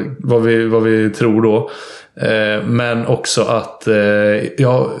kvar vad vi tror då. Men också att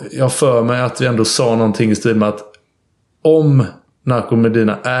jag för mig att vi ändå sa någonting i stil med att om Nacor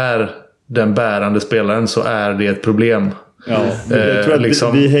Medina är den bärande spelaren så är det ett problem. Ja, jag tror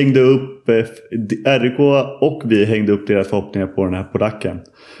att vi hängde upp RIK och vi hängde upp deras förhoppningar på den här Podacken.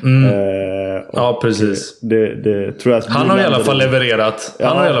 Ja, precis. Det tror jag han har i alla fall levererat.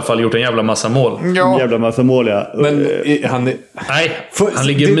 Han har i alla fall gjort en jävla massa mål. Ja. En jävla massa mål, ja. Men han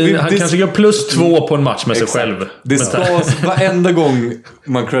kanske gör +2 på en match med sig själv. Det ska varenda gång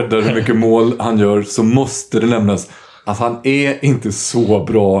man creddar hur mycket mål han gör, så måste det nämnas att han är inte så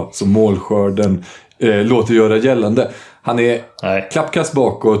bra som målskörden låter göra gällande. Han är klappkast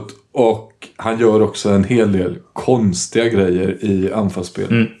bakåt, och han gör också en hel del konstiga grejer i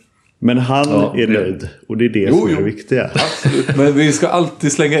anfallsspel. Men han är nöjd, och det är det som är det viktiga. Absolut. Men vi ska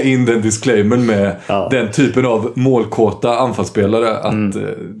alltid slänga in den disclaimern med den typen av målkåta anfallsspelare, att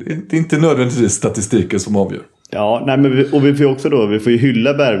det är inte nödvändigtvis statistiken som avgör. Ja, nej, men vi får också vi får ju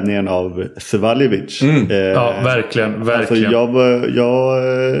hylla värvningen av Sevaljevic. Ja, verkligen. Alltså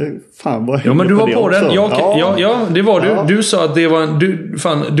fan vad. Ja, men du var på den. Ja, det var du. Du sa att det var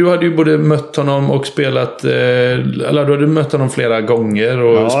du hade ju både mött honom och spelat eller du hade mött honom flera gånger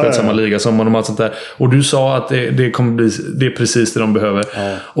och spelat samma liga som honom och allt sånt där. Och du sa att det kommer bli, det är precis det de behöver.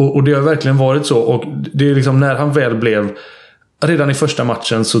 Och det har verkligen varit så, och det är liksom när han väl blev redan i första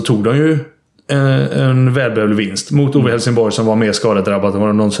matchen så tog de ju en välbehövlig vinst mot OV Helsingborg som var mer skadedrabbat än vad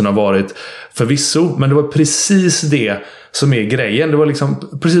de någonsin har varit förvisso. Men det var precis det som är grejen. Det var liksom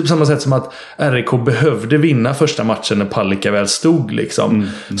precis på samma sätt som att RIK behövde vinna första matchen när Palicka väl stod liksom.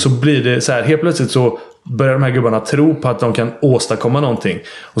 Så blir det så här, helt plötsligt så börjar de här gubbarna tro på att de kan åstadkomma någonting.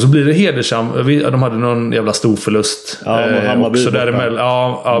 Och så blir det hedersam. De hade någon jävla stor förlust. Också däremellan.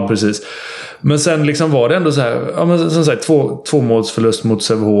 Ja, precis. Men sen liksom var det ändå så här, ja, men som sagt, två målsförlust mot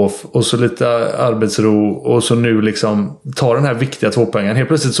Sävehof och så lite arbetsro och så nu liksom tar den här viktiga 2-poängen. Helt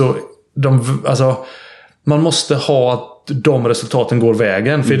plötsligt så man måste ha att de resultaten går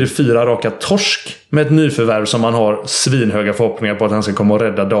vägen. För är det 4 raka torsk med ett nyförvärv som man har svinhöga förhoppningar på att han ska komma och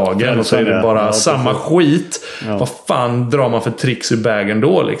rädda dagen, och så är det bara samma skit. Vad fan drar man för tricks ur vägen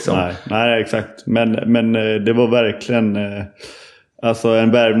då liksom? Nej, exakt. Men det var verkligen alltså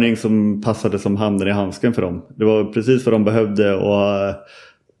en värvning som passade som handen i handsken för dem. Det var precis vad de behövde, och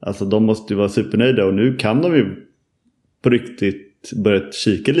alltså de måste ju vara supernöjda, och nu kan de ju på riktigt börjat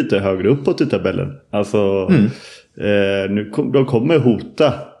kika lite högre uppåt i tabellen. Alltså de kommer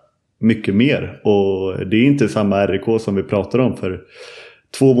hota mycket mer, och det är inte samma RIK som vi pratade om för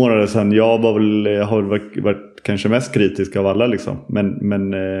 2 månader sedan. Jag har varit kanske mest kritisk av alla liksom.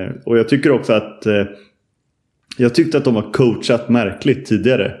 Men och jag tycker också att jag tyckte att de har coachat märkligt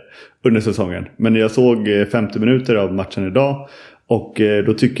tidigare under säsongen. Men jag såg 50 minuter av matchen idag, och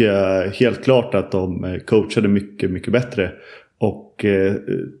då tycker jag helt klart att de coachade mycket, mycket bättre. Och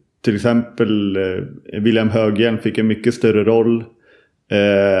till exempel William Höghen fick en mycket större roll.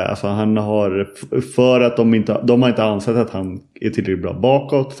 Alltså han har, för att de har inte ansett att han är tillräckligt bra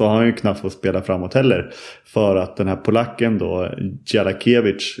bakåt, så har han ju knappt fått spela framåt heller. För att den här polacken då,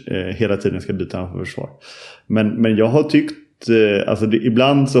 Jalakiewicz, hela tiden ska byta han för försvar. Men jag har tyckt, alltså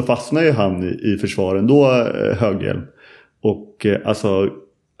ibland så fastnar ju han i försvaren då, Höghen. Och alltså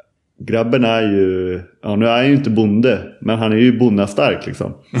grabben är ju, nu är han ju inte bonde, men han är ju bonnastark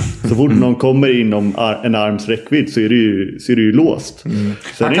liksom. Så fort någon kommer inom en arms räckvidd så är det ju låst.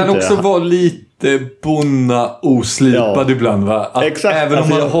 Han kan också vara lite oslipad ibland, va? Exakt. Även om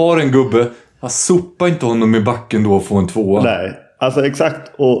man har en gubbe, sopar inte honom i backen då och får en 2. Nej, alltså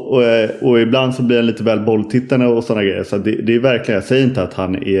exakt. Och ibland så blir han lite väl bolltittande och sådana grejer. Så det är verkligen, jag säger inte att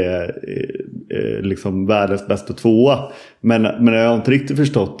han är liksom världens bästa 2. Men jag har inte riktigt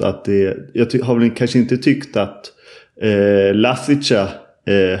förstått att jag har väl kanske inte tyckt att Lasica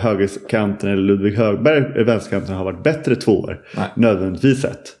högerkanten eller Ludvig Högberg vänsterkanten har varit bättre 2 nödvändigtvis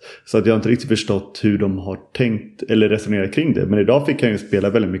sett. Så att jag har inte riktigt förstått hur de har tänkt eller resonerat kring det. Men idag fick han ju spela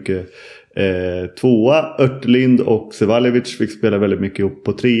väldigt mycket 2. Örtlind och Sevaljevic fick spela väldigt mycket upp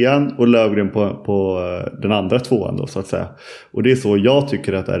på 3 och Löfgren på den andra 2 då, så att säga. Och det är så jag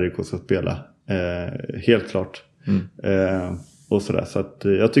tycker att RIK ska spela, helt klart. Och sådär. Så att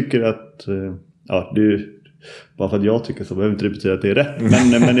jag tycker att det är bara för att jag tycker så behöver inte det betyda att det är rätt.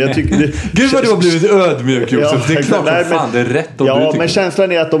 Men jag tycker Gud vad du har blivit ödmjuk, Josef. Det är klart att fan det är rätt om du tycker. Men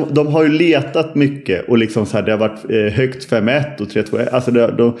känslan är att de har ju letat mycket. Och liksom så här, det har varit högt 5-1 och 3-2.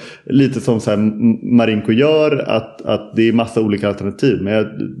 Alltså lite som så här Marinko gör, att det är massa olika alternativ. Men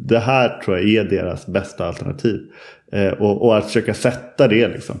det här tror jag är deras bästa alternativ. Och att försöka sätta det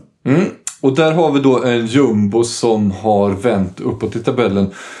liksom. Och där har vi då en jumbo som har vänt uppåt i tabellen.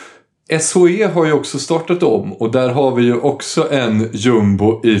 SHE har ju också startat om, och där har vi ju också en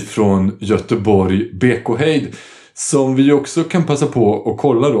jumbo ifrån Göteborg, BK Heid, som vi också kan passa på att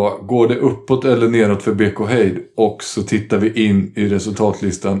kolla då. Går det uppåt eller neråt för BK Heid? Och så tittar vi in i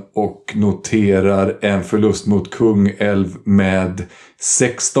resultatlistan och noterar en förlust mot Kungälv med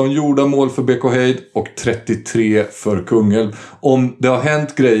 16 gjorda mål för BK Heid och 33 för Kungälv. Om det har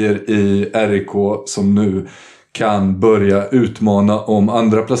hänt grejer i RIK som nu kan börja utmana om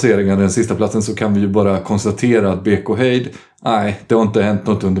andra placeringar än den sista platsen, så kan vi ju bara konstatera att BK Heid, det har inte hänt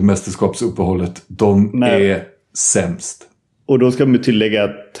något under mästerskapsuppehållet. De är sämst. Och då ska man ju tillägga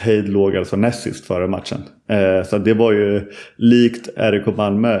att Heid låg alltså näst sist före matchen. Så det var ju likt RIK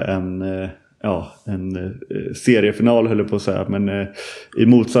Malmö en seriefinal, höll jag på att säga, men i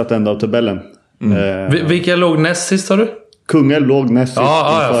motsatt ända av tabellen. Vilka låg näst sist, sa du? Kungälv låg näst sist.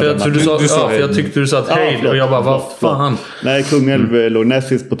 För jag tyckte du sa att Heid, och jag bara, vad fan? Nej, Kungälv låg näst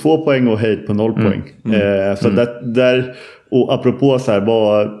sist på 2 poäng och Heid på 0 poäng. Så där, och apropå så här,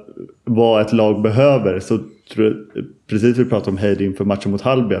 vad ett lag behöver, så tror jag, precis vi pratade om Heid inför matchen mot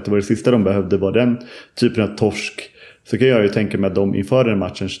Hallby, att det var det sista de behövde, var den typen av torsk. Så kan jag ju tänka mig att de inför den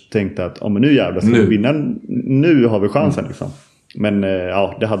matchen tänkte att men nu jävlar ska vi vinna, nu har vi chansen liksom. Men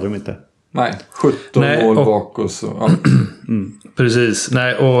det hade de inte. Nej, 17 mål bak och så. Ja. Precis.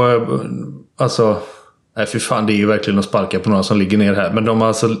 Nej, och alltså Nej, för fan, det är ju verkligen att sparka på några som ligger ner här. Men de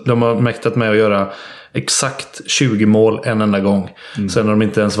har mäktat med att göra exakt 20 mål en enda gång. Sen har de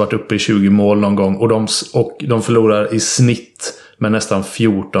inte ens varit uppe i 20 mål någon gång. Och de förlorar i snitt med nästan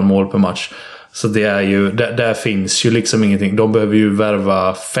 14 mål per match. Så det är ju, där finns ju liksom ingenting. De behöver ju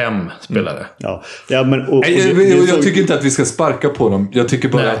värva 5 spelare. Ja, men jag tycker inte att vi ska sparka på dem. Jag tycker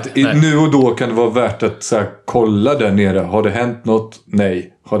bara att nu och då kan det vara värt att så här, kolla där nere. Har det hänt något?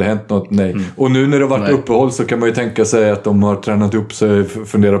 Nej. Har det hänt något? Nej. Och nu när det har varit uppehåll så kan man ju tänka sig att de har tränat upp sig,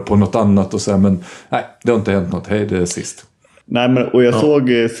 funderat på något annat och så här, men nej, det har inte hänt något. Hej, det är sist. Nej, men och jag såg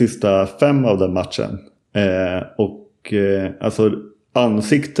sista 5 av den matchen. Alltså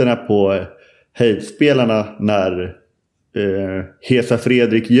ansiktena på hejdsspelarna när Hesa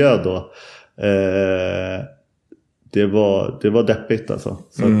Fredrik gör då. Det var deppigt alltså.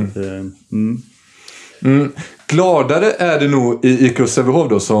 Så Gladare är det nog i IK Sävehof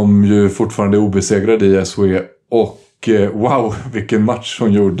då, som ju fortfarande är obesegrad i SHE. Och wow, vilken match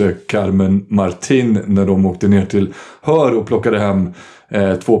hon gjorde, Carmen Martin, när de åkte ner till Hör och plockade hem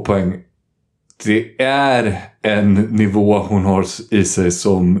 2 poäng. Det är en nivå hon har i sig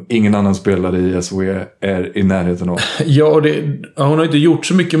som ingen annan spelare i SHE är i närheten av. Ja, hon har inte gjort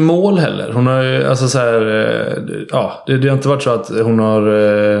så mycket mål heller. Hon har alltså så här, det har inte varit så att hon har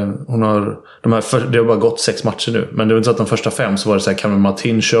det har bara gått 6 matcher nu. Men det var inte så att de första 5 så var det så här Carmen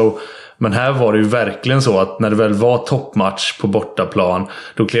Martin show. Men här var det ju verkligen så att när det väl var toppmatch på bortaplan,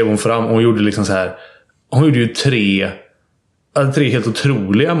 då klev hon fram och hon gjorde liksom så här. Hon gjorde ju 3 helt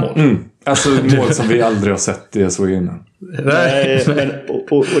otroliga mål. Alltså mål som vi aldrig har sett i SHE innan. Nej, men,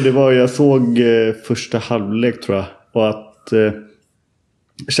 och det var, jag såg första halvlek tror jag. Och att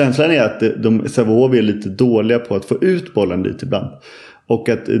känslan är att Sävehof är lite dåliga på att få ut bollen lite ibland. Och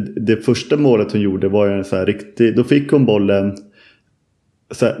att det första målet hon gjorde var en så här riktig, då fick hon bollen,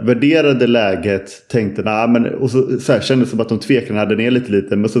 så här, värderade läget, tänkte och så här, kändes det som att de tvekade, hade ner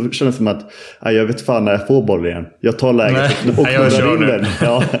lite, men så kändes det som att jag vet fan när jag får bollen igen, jag tar läget och knorrar in den.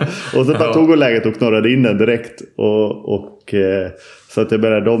 Och så bara tog hon läget och knorrade in den direkt och så att jag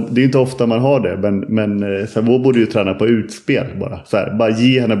menar, det är inte ofta man har det, men Sävehof borde ju träna på utspel bara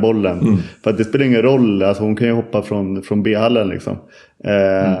ge henne bollen, för att det spelar ingen roll, alltså hon kan ju hoppa från B-hallen liksom.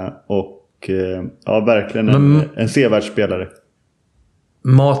 Verkligen en sevärd spelare.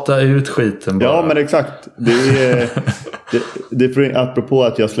 Mata ut skiten bara. Ja, men exakt. Det är apropå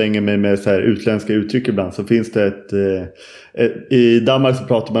att jag slänger mig med så här utländska uttryck ibland, så finns det i Danmark så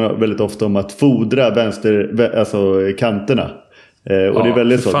pratar man väldigt ofta om att fodra kanterna. Och det är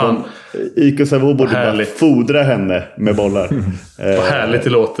väldigt så. IK Sävehof borde bara fodra henne med bollar. Vad härligt det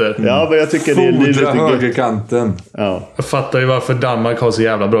låter. Ja, men jag tycker det är lite högerkanten. Ja. Jag fattar ju varför Danmark har så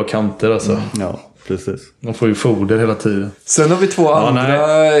jävla bra kanter alltså. Ja. Precis. De får ju foder hela tiden. Sen har vi 2 andra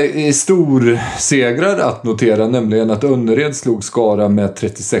storsegrar att notera, nämligen att Önnered slog Skara med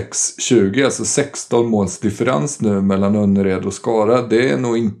 36-20, alltså 16 måls differens nu mellan Önnered och Skara. Det är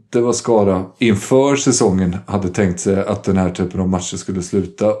nog inte vad Skara inför säsongen hade tänkt sig att den här typen av matcher skulle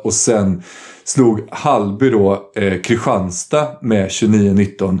sluta. Och sen slog Hallby då Kristianstad med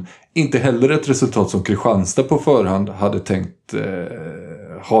 29-19. Inte heller ett resultat som Kristianstad på förhand hade tänkt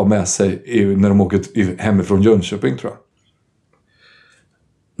ha med sig när de åker hemifrån Jönköping, tror jag.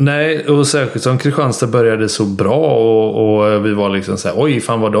 Nej, och särskilt som Kristianstad började så bra och vi var liksom så här, oj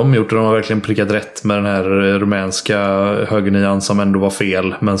fan vad de gjort, och de har verkligen prickat rätt med den här rumänska högernian som ändå var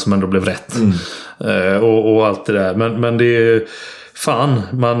fel men som ändå blev rätt. Och allt det där, men det är fan,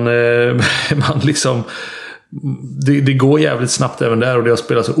 man liksom det går jävligt snabbt även där, och det har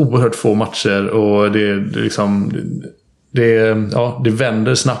spelat så oerhört få matcher, och det liksom det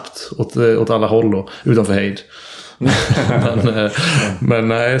vänder snabbt åt alla håll då, utanför hejd. men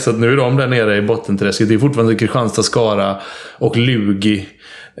nej, så att nu är de där nere i bottenträsket. Det är fortfarande Kristianstad, Skara och Lugi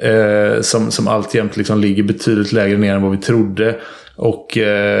som alltjämt liksom ligger betydligt lägre ner än vad vi trodde. Och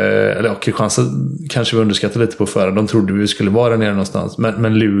Kristianstad kanske vi underskattade lite på förra. De trodde vi skulle vara där nere någonstans,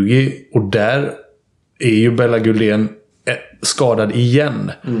 men Lugi, och där är ju Bella Guldén skadad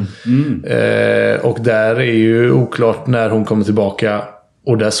igen. Och där är ju oklart när hon kommer tillbaka.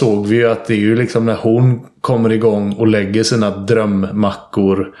 Och där såg vi ju att det är ju liksom när hon kommer igång och lägger sina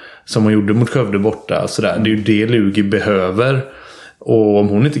drömmackor som hon gjorde mot Skövde borta, så där, det är ju det Lugi behöver. Och om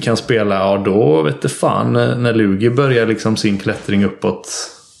hon inte kan spela, då vet det fan när Lugi börjar liksom sin klättring uppåt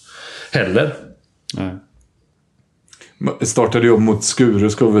heller. Nej. Startade ju mot Skuru,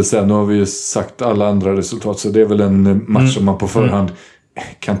 ska vi väl säga. Nu har vi ju sagt alla andra resultat, så det är väl en match som man på förhand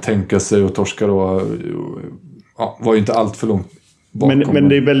kan tänka sig, och torska då var ju inte allt för långt Men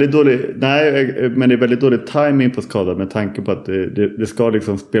det är väldigt väldigt dålig timing på skadan med tanke på att det ska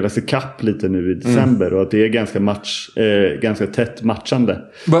liksom spelas i kapp lite nu i december och att det är ganska tätt matchande.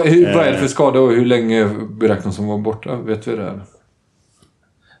 Vad är det för skada och hur länge beräknas som var borta? Vet vi det?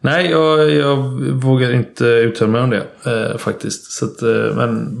 Nej, jag vågar inte uttala mig om det faktiskt. Så att,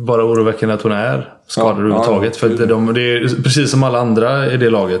 men bara oroväckande att hon är skadad överhuvudtaget. För det är precis som alla andra i det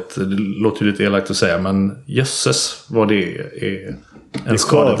laget. Det låter ju lite elakt att säga, men jösses vad det är en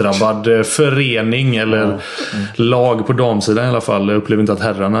skadedrabbad förening eller lag på damsidan i alla fall. Jag upplever inte att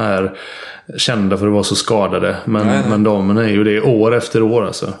herrarna är kända för att vara så skadade. Men damerna är ju det år efter år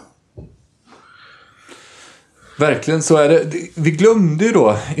alltså. Verkligen så är det. Vi glömde ju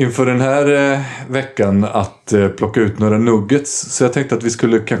då inför den här veckan att plocka ut några nuggets. Så jag tänkte att vi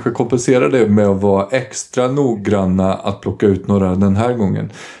skulle kanske kompensera det med att vara extra noggranna att plocka ut några den här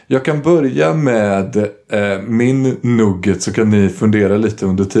gången. Jag kan börja med min nugget så kan ni fundera lite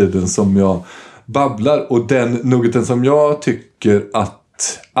under tiden som jag babblar. Och den nuggeten som jag tycker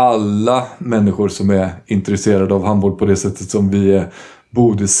att alla människor som är intresserade av handboll på det sättet som vi är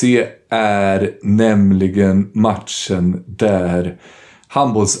borde se är nämligen matchen där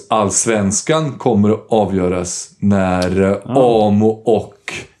handbollsallsvenskan kommer att avgöras när Amo och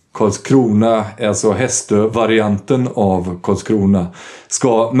Karlskrona, alltså Hästö-varianten av Karlskrona,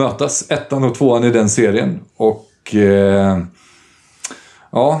 ska mötas. 1:an och 2:an i den serien. Och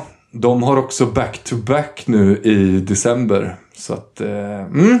de har också back-to-back nu i december. Så att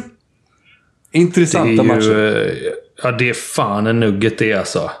intressanta matcher. Ja, det är fan en nugget det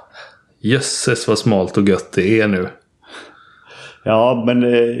alltså. Jösses vad smalt och gött det är nu. Ja, men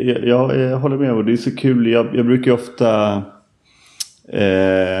jag håller med och det är så kul. Jag brukar ju ofta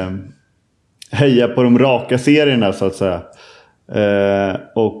heja på de raka serierna så att säga.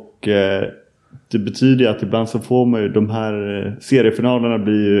 Det betyder att ibland så får man ju de här seriefinalerna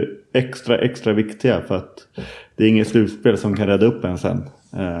blir ju extra viktiga för att det är inget slutspel som kan rädda upp en sen.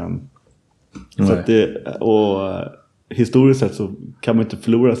 Så att historiskt sett så kan man inte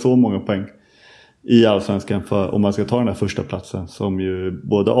förlora så många poäng i allsvenskan om man ska ta den här första platsen som ju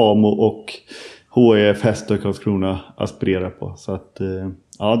både Amo och HIF Hästö och Karlskrona aspirerar på. Så att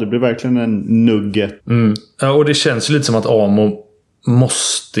det blir verkligen en nugget. Ja, och det känns ju lite som att Amo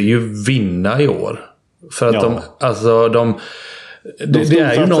måste ju vinna i år. För att de det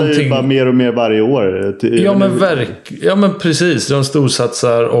är ju någonting bara mer och mer varje år. Ja men precis, de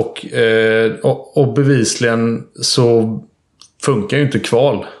storsatsar och bevisligen så funkar ju inte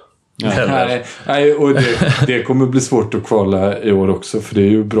kval heller. Nej, och det kommer bli svårt att kvala i år också för det är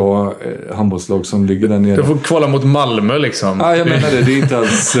ju bra handbollslag som ligger där nere. Du får kvala mot Malmö liksom. Ja, jag menar det är inte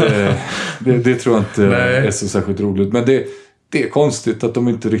alls det tror jag inte är så särskilt roligt, men det är konstigt att de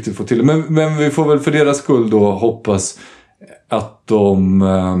inte riktigt får till det. Men vi får väl för deras skull då hoppas att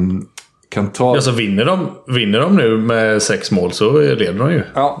de kan ta... Ja, så vinner de nu med 6 mål så leder de ju.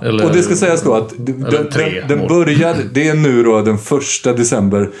 Ja, eller, och det ska sägas då att den börjar, det är nu då den 1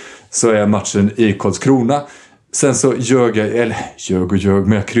 december så är matchen i Karlskrona. Sen så ljög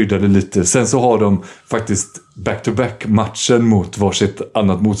men jag kryddade lite. Sen så har de faktiskt back-to-back matchen mot varsitt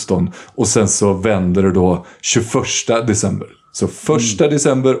annat motstånd. Och sen så vänder det då 21 december. Så 1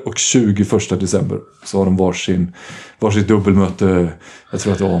 december och 21 december så har de varsitt dubbelmöte. Jag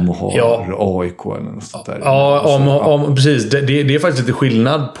tror att Amo har AIK eller något sånt där. Ja, Amo, precis. Det är faktiskt lite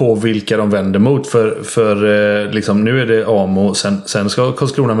skillnad på vilka de vänder mot. För liksom, nu är det Amo. Sen ska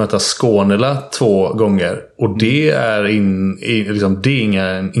Karlskrona möta Skånela 2 gånger. Och det är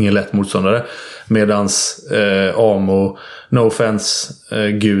ingen lätt motståndare. Medans Amo, no offense,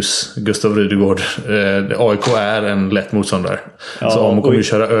 Gustav Rydegård, AIK är en lätt motståndare. Så Amo kommer ju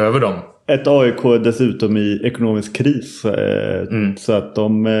köra över dem. Ett AIK dessutom i ekonomisk kris. Så att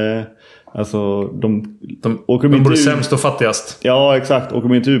de åker de borde sämst och fattigast. Ja, exakt. Åker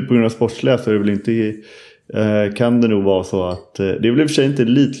de inte ut på grund av sportsliga så är det väl inte... kan det nog vara så att... det är väl i och för sig inte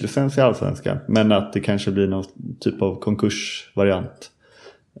elitlicens i allsvenskan. Men att det kanske blir någon typ av konkursvariant.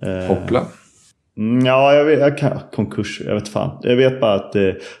 Hoppla. Ja, jag vet fan. Jag vet bara att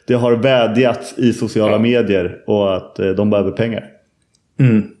det har vädjats i sociala medier och att de behöver pengar.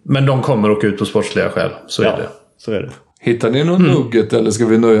 Men de kommer åka ut på sportsliga skäl. Så är det. Så är det. Hittar ni någon nugget eller ska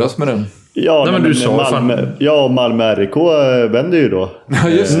vi nöja oss med den? Ja, nej, men du sa Malmö RIK vänder ju då. Ja,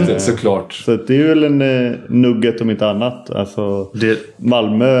 just det, såklart. Så det är väl en nugget om inte annat. Alltså,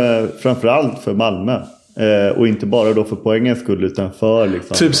 Malmö, framförallt för Malmö. Och inte bara då för poängens skull utan för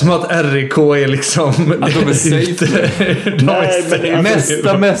liksom... Typ som att RIK är liksom... Att de är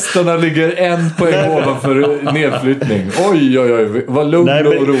safe. Mästarna ligger 1 poäng ovanför nedflyttning. Oj, vad lugn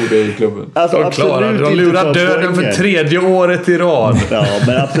och ro det är i klubben. Alltså, de lurar döden för 3:e året i rad. Ja,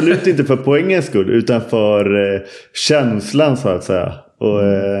 men absolut inte för poängens skull utan för känslan så att säga. Och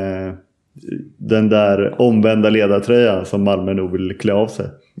den där omvända ledartröjan som Malmö nog vill klä av sig.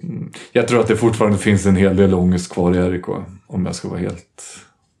 Jag tror att det fortfarande finns en hel del ångest kvar i RIK, om jag ska vara helt...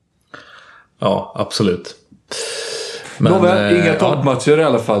 Ja, absolut. Men, inga toppmatcher i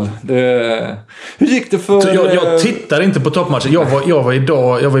alla fall. Hur gick det för... Jag tittar inte på toppmatcher. Jag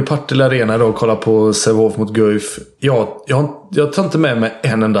var i Partille Arena då och kollade på Sävehof mot Guif. Jag tar inte med mig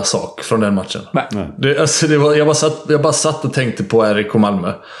en enda sak från den matchen. Nej. Jag bara satt och tänkte på RIK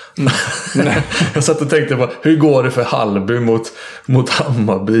Malmö. Jag satt och tänkte på hur går det för Hallby mot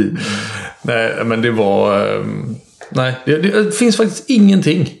Hammarby. Nej, men det var... Nej, det finns faktiskt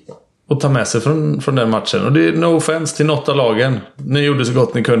ingenting att ta med sig från den matchen. Och det är no offense till något av lagen. Ni gjorde så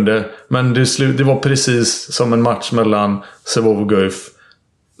gott ni kunde. Men det var precis som en match mellan Sävehof och Guif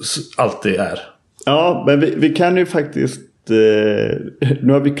alltid är. Ja, men vi kan ju faktiskt...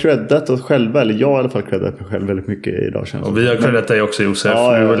 nu har vi creddat oss själva. Eller jag har i alla fall creddat mig själv väldigt mycket idag. Och vi har creddat dig också, Josef.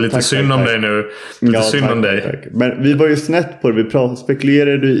 Ja, det var lite synd om dig nu. Lite synd om dig. Tack. Men vi var ju snett på det. Vi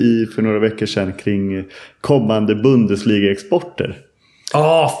spekulerade i för några veckor sedan kring kommande Bundesliga-exporter.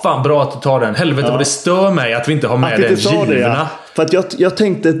 Fan bra att du tar den. Helvete vad det stör mig att vi inte har med den givna. Det, ja. För att jag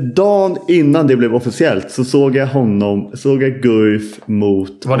tänkte dagen innan det blev officiellt så såg jag Guif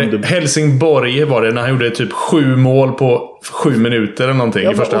mot... Var det Helsingborg var det när han gjorde typ 7 mål på 7 minuter eller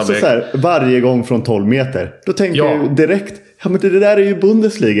någonting i första halvlek. Så här, varje gång från 12 meter. Då tänkte jag direkt, ja men det där är ju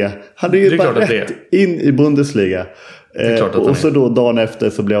Bundesliga. Han är ju bara rätt in i Bundesliga. Och så då dagen efter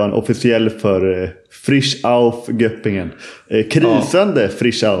så blev han officiell för Frisch auf Göppingen. Krisande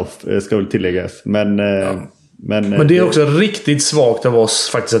Frisch auf ska väl tilläggas. Men det är också riktigt svagt av oss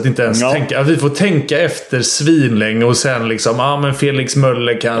faktiskt att inte ens tänka. Att vi får tänka efter svinlänge och sen liksom, men Felix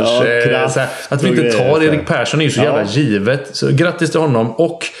Möller kanske. Så här, att vi inte tar Erik Persson är ju så jävla givet. Så grattis till honom.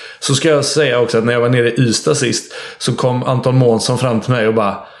 Och så ska jag säga också att när jag var nere i Ystad sist så kom Anton Månsson fram till mig och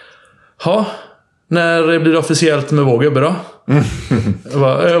bara, när blir det officiellt med vår gubbe då? Jag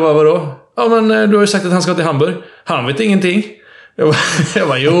bara, vadå? Ja men du har ju sagt att han ska till Hamburg. Han vet ingenting. Jag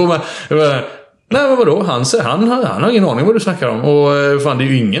bara, nej men vadå? Han har ingen aning vad du snackar om. Och fan det är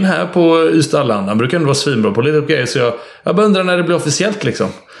ju ingen här på Ystadland. Han brukar ändå vara svinbra på lite grejer. Så jag bara undrar när det blir officiellt liksom.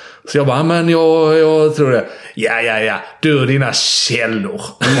 Så jag bara, men jag tror det. Ja. Du och dina källor.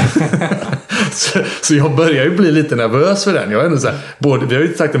 så jag börjar ju bli lite nervös för den. Jag är ändå så här, vi har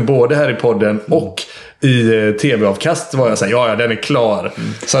ju sagt den både här i podden och i tv-avkast var jag så här, ja den är klar.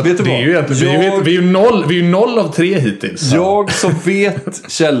 Så att det är ju egentligen vi är ju 0 av 3 hittills. Så. Jag som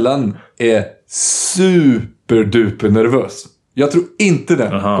vet källan är superduper nervös. Jag tror inte den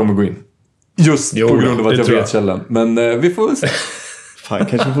kommer gå in. Just på grund av att jag vet källan. Men vi får väl se. Fan,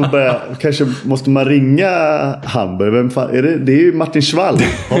 kanske måste man ringa Hamburg. Vem fan är det? Det är ju Martin Schwall.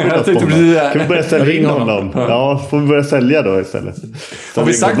 Kan vi börja sälja in honom? Ja, får vi börja sälja då istället. Har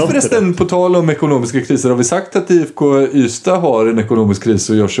vi sagt förresten på tal om ekonomiska kriser, har vi sagt att IFK Ystad har en ekonomisk kris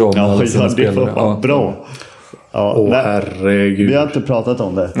och gör sig av med alla sina spelare? Ja, bra. Ja, herregud. Vi har inte pratat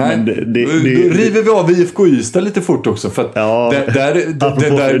om det. Nej, men då river vi av IFK Ystad lite fort också. För att den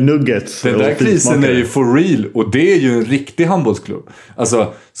där krisen är ju for real. Och det är ju en riktig handbollsklubb.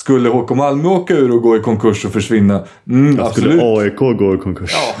 Alltså, skulle HK Malmö åka ur och gå i konkurs och försvinna? Absolut. Skulle AIK gå i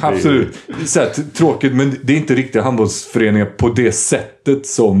konkurs? Ja, absolut. Så här, tråkigt, men det är inte riktiga handbollsföreningar på det sättet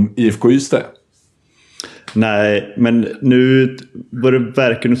som IFK Ystad är. Nej, men nu var det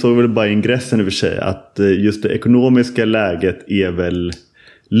verkligen, så var det bara ingressen i och för sig, att just det ekonomiska läget är väl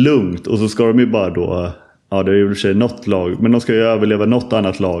lugnt. Och så ska de ju bara då, ja det är ju i och för sig något lag, men de ska ju överleva något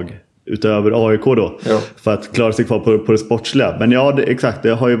annat lag utöver AIK då, för att klara sig kvar på det sportsliga. Men ja, exakt,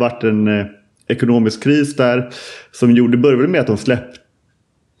 det har ju varit en ekonomisk kris där som började med att de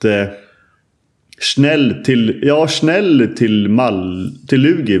släppte Snäll till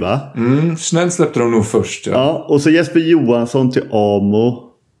Lugi, va? Snäll släppte de nog först, ja. Och så Jesper Johansson till Amo.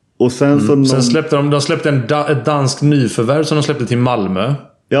 Och sen släppte de släppte ett danskt nyförvärv som de släppte till Malmö.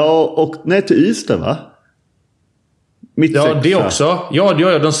 Ja, och nej, till Ystad, va? Ja, det också.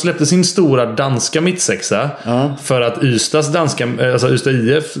 Ja, de släppte sin stora danska mittsexa för att Ystads danska, alltså Ystad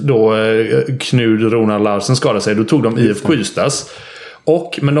IF då, Knud Ronald Larsen skadade sig. Då tog de IFK Ystads.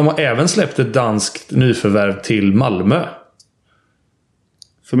 Men de har även släppt ett danskt nyförvärv till Malmö.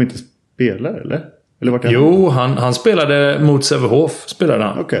 Som inte spelar, eller? Eller vart är Jo, han spelade mot Sävehof. Spelade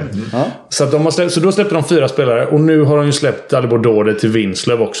han. Okej. Ja. Så, så då släppte de 4 spelare. Och nu har de ju släppt Dalibor Dorde till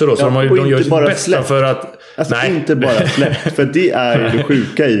Vinslöv också då. Så de gör sitt bästa släppt. för att... Alltså nej. inte bara släppt. För det är ju det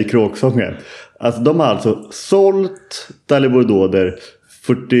sjuka i kråksången. Alltså de har alltså sålt Dalibor Dorde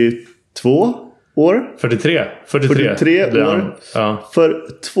 42 år. 43 år. Ja. För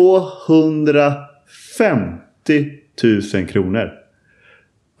 250 000 kronor.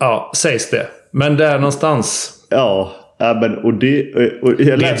 Ja, sägs det. Men där någonstans... Ja, men och det...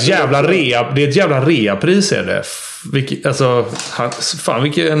 Det är ett jävla reapris är det.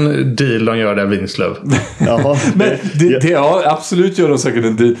 Vilken deal de gör där, Vinslöv. Jaha, Men ja, absolut gör de säkert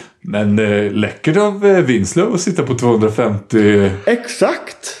en deal. Men läcker det av Vinslöv att sitta på 250...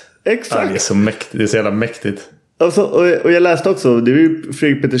 Exakt. Ja, det är så mäktigt. Det är så jävla mäktigt. Alltså, och jag läste också, det är ju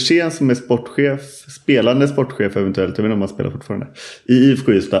Fredrik Petersen som är sportchef, spelande sportchef eventuellt, jag vet inte om han spelar fortfarande, i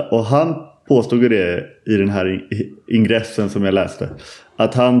IFK Ystad. Och han påstod det i den här ingressen som jag läste,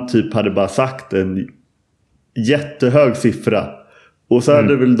 att han typ hade bara sagt en jättehög siffra. Och så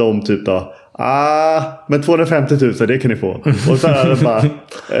hade väl de typ då, men 250 000, det kan ni få. Och så hade de bara,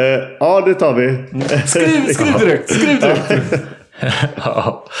 ja det tar vi. Skriv direkt.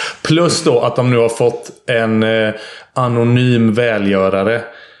 Ja. Plus då att de nu har fått en anonym välgörare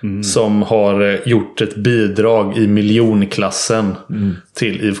som har gjort ett bidrag i miljonklassen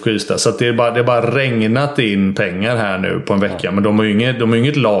till IFK Ystad. Så att det är bara regnat in pengar här nu på en vecka. Men de har ju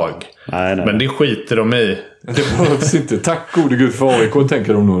inget lag. Nej. Men det skiter de i. Det behövs inte. Tack gode gud för AIK,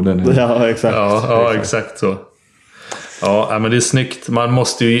 tänker de nog. Ja, exakt. Ja, exakt så. Ja, men det är snyggt. Man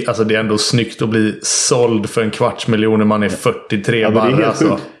måste ju, alltså det är ändå snyggt att bli såld för 250 000 när man är 43 barr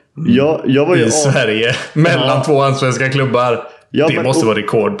alltså. Jag var ju i Sverige mellan 2 allsvenska klubbar. Ja, det måste vara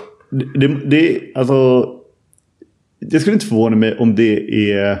rekord. Alltså, det skulle inte förvåna mig om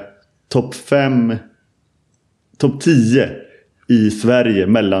det är topp 10 i Sverige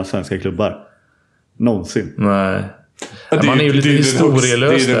mellan svenska klubbar någonsin. Nej. Man är ju lite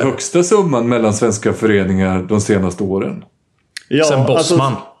historielös. Det är den högsta summan mellan svenska föreningar de senaste åren. Ja, sen Bosman.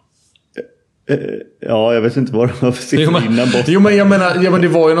 Alltså, ja, jag vet inte vad det var för siffror innan Bosman. Jo, men jag menar, det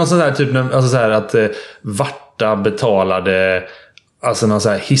var ju någon sån här typ, alltså så här att Varta betalade alltså några så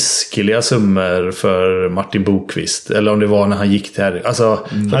här hiskeliga summor för Martin Bokvist. Eller om det var när han gick där. Alltså,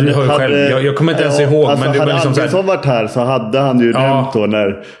 jag kommer inte ens ihåg. Alltså, men det var liksom så här, varit här så hade han ju nämnt då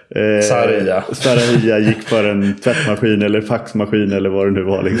när Sarahia gick för en tvättmaskin eller faxmaskin eller vad det nu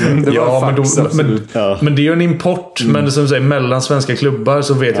var. Liksom. Det var men det är ju en import. Men det som säger mellan svenska klubbar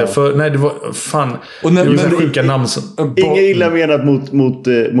så vet jag för... Nej, det var fan... Och det var sjuka namn som... Ingen illa menat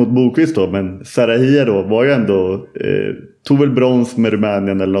mot Bokvist då. Men Sarahia då var ju ändå... tog väl brons med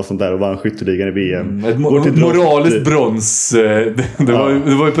Rumänien eller något sånt där och vann skytteligan i VM. Ett moraliskt brons. Det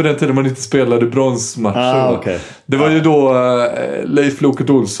var ju på den tiden man inte spelade bronsmatcher. Okay. Det var ju då Leif Loket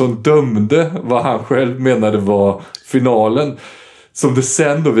Olsson dömde vad han själv menade var finalen. Som det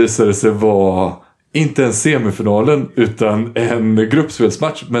sen då visade sig var inte en semifinalen utan en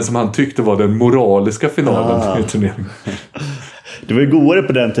gruppspelsmatch. Men som han tyckte var den moraliska finalen i turneringen. Det var ju godare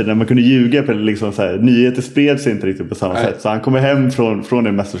på den tiden när man kunde ljuga på liksom så här, nyheter spreds inte riktigt på samma sätt. Så han kommer hem från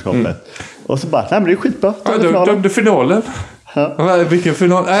det mästerskapet. Och så bara, nej men det är skitbra. De dömde finalen. Ja. Vilken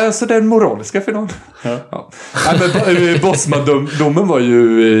final? Alltså den moraliska finalen. Bosman-domen var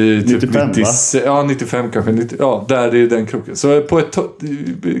ju i typ 95, 95 kanske. Där är den kroken. Så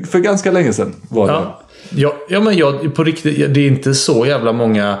för ganska länge sedan var det. Ja, men på riktigt, det är inte så jävla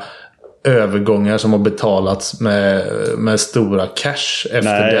många övergångar som har betalats med stora cash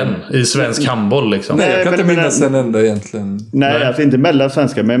efter den i svensk handboll liksom. Nej, jag kan inte minnas en enda egentligen. Nej, alltså inte mellan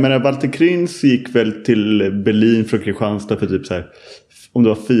svenska. Men jag menar, Walter Kryns gick väl till Berlin från Kristianstad för typ så här, om det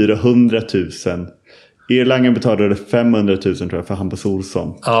var 400 000. Erlangen betalade 500 000 tror jag för Hampus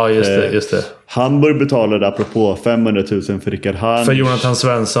Olsson. Ja, just det. Hamburg betalade apropå 500 000 för Rickard Hahn. För Jonathan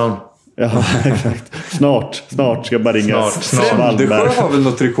Svensson. Ja, exakt. Snart ska bara ringa. Främdesjö har väl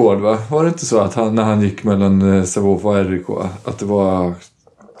något rekord, va? Var det inte så att när han gick mellan Sävehof och RIK att det var...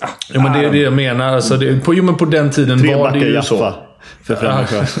 Jo, men det är det jag menar. Alltså, på den tiden var det ju så. För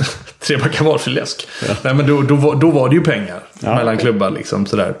Främdesjö. 3 backar valfriläsk. Ja. Nej, men då var det ju pengar mellan klubbar liksom,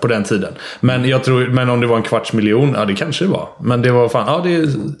 sådär, på den tiden. Men jag tror, men om det var 250 000, det kanske det var. Men det var fan, det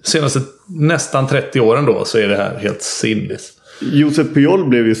senaste nästan 30 åren då så är det här helt sinnligt. Josef Pujol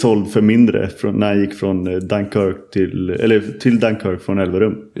blev ju såld för mindre när han gick från Dunkirk till Dunkirk från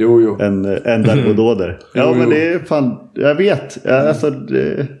Elverum. Jo. En Dalibor Dorde. Ja, men det är fan, jag vet. Alltså,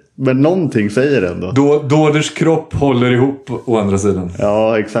 men någonting säger det ändå. Doders kropp håller ihop å andra sidan.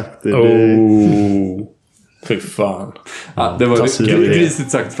 Ja, exakt. Fy fan. Ja, det var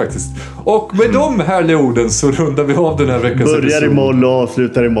grisigt sagt faktiskt. Och med de härliga orden så rundar vi av den här veckans Börjar i moll och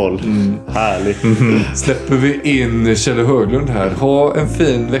avslutar i moll. Härligt. Släpper vi in Kjell Höglund här. Ha en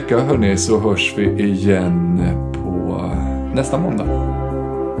fin vecka hörni, så hörs vi igen på nästa måndag.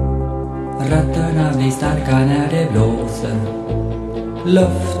 Rötterna blir starka när det blåser.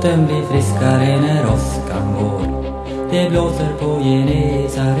 Luften blir friskare när åskan går. Det blåser på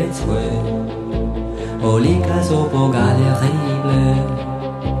Genesarets sjö och likaså på Gallerivlö.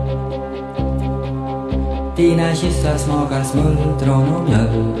 Dina kyssar smakar smultron och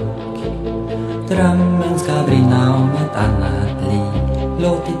mjölk. Drömmen ska brinna om ett annat liv.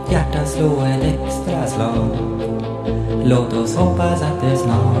 Låt ditt hjärta slå ett extra slag. Låt oss hoppas att det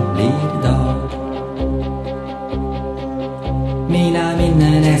snart blir dag. Mina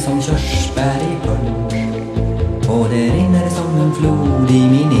minnen är som körsbär i punsch, och det rinner som en flod i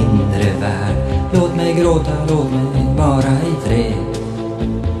min inre värld. Låt mig gråta, låt mig vara i fred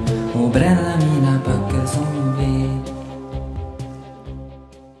och bränna mina böcker som ved.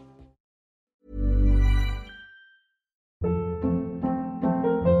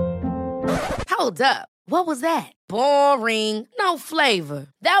 Hold up. What was that? Boring. No flavor.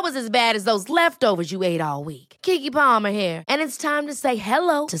 That was as bad as those leftovers you ate all week. Keke Palmer here, and it's time to say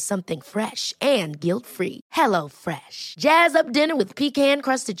hello to something fresh and guilt-free. Hello Fresh. Jazz up dinner with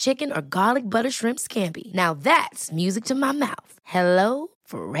pecan-crusted chicken or garlic butter shrimp scampi. Now that's music to my mouth. Hello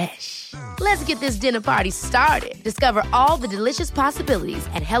Fresh. Let's get this dinner party started. Discover all the delicious possibilities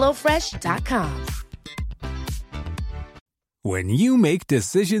at hellofresh.com. When you make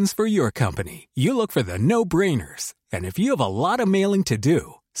decisions for your company, you look for the no-brainers. And if you have a lot of mailing to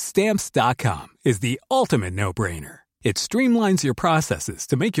do, Stamps.com is the ultimate no-brainer. It streamlines your processes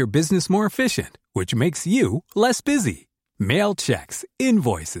to make your business more efficient, which makes you less busy. Mail checks,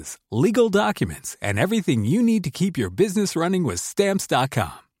 invoices, legal documents, and everything you need to keep your business running with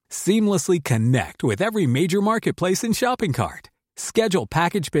Stamps.com. Seamlessly connect with every major marketplace and shopping cart. Schedule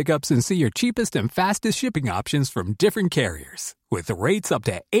package pickups and see your cheapest and fastest shipping options from different carriers, with rates up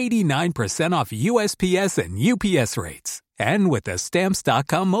to 89% off USPS and UPS rates. And with the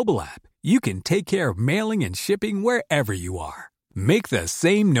Stamps.com mobile app, you can take care of mailing and shipping wherever you are. Make the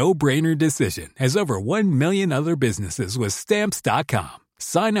same no-brainer decision as over 1 million other businesses with Stamps.com.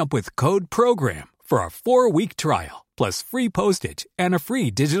 Sign up with code PROGRAM for a 4-week trial, plus free postage and a free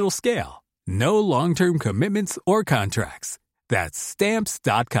digital scale. No long-term commitments or contracts. That's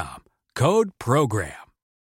Stamps.com. Code PROGRAM.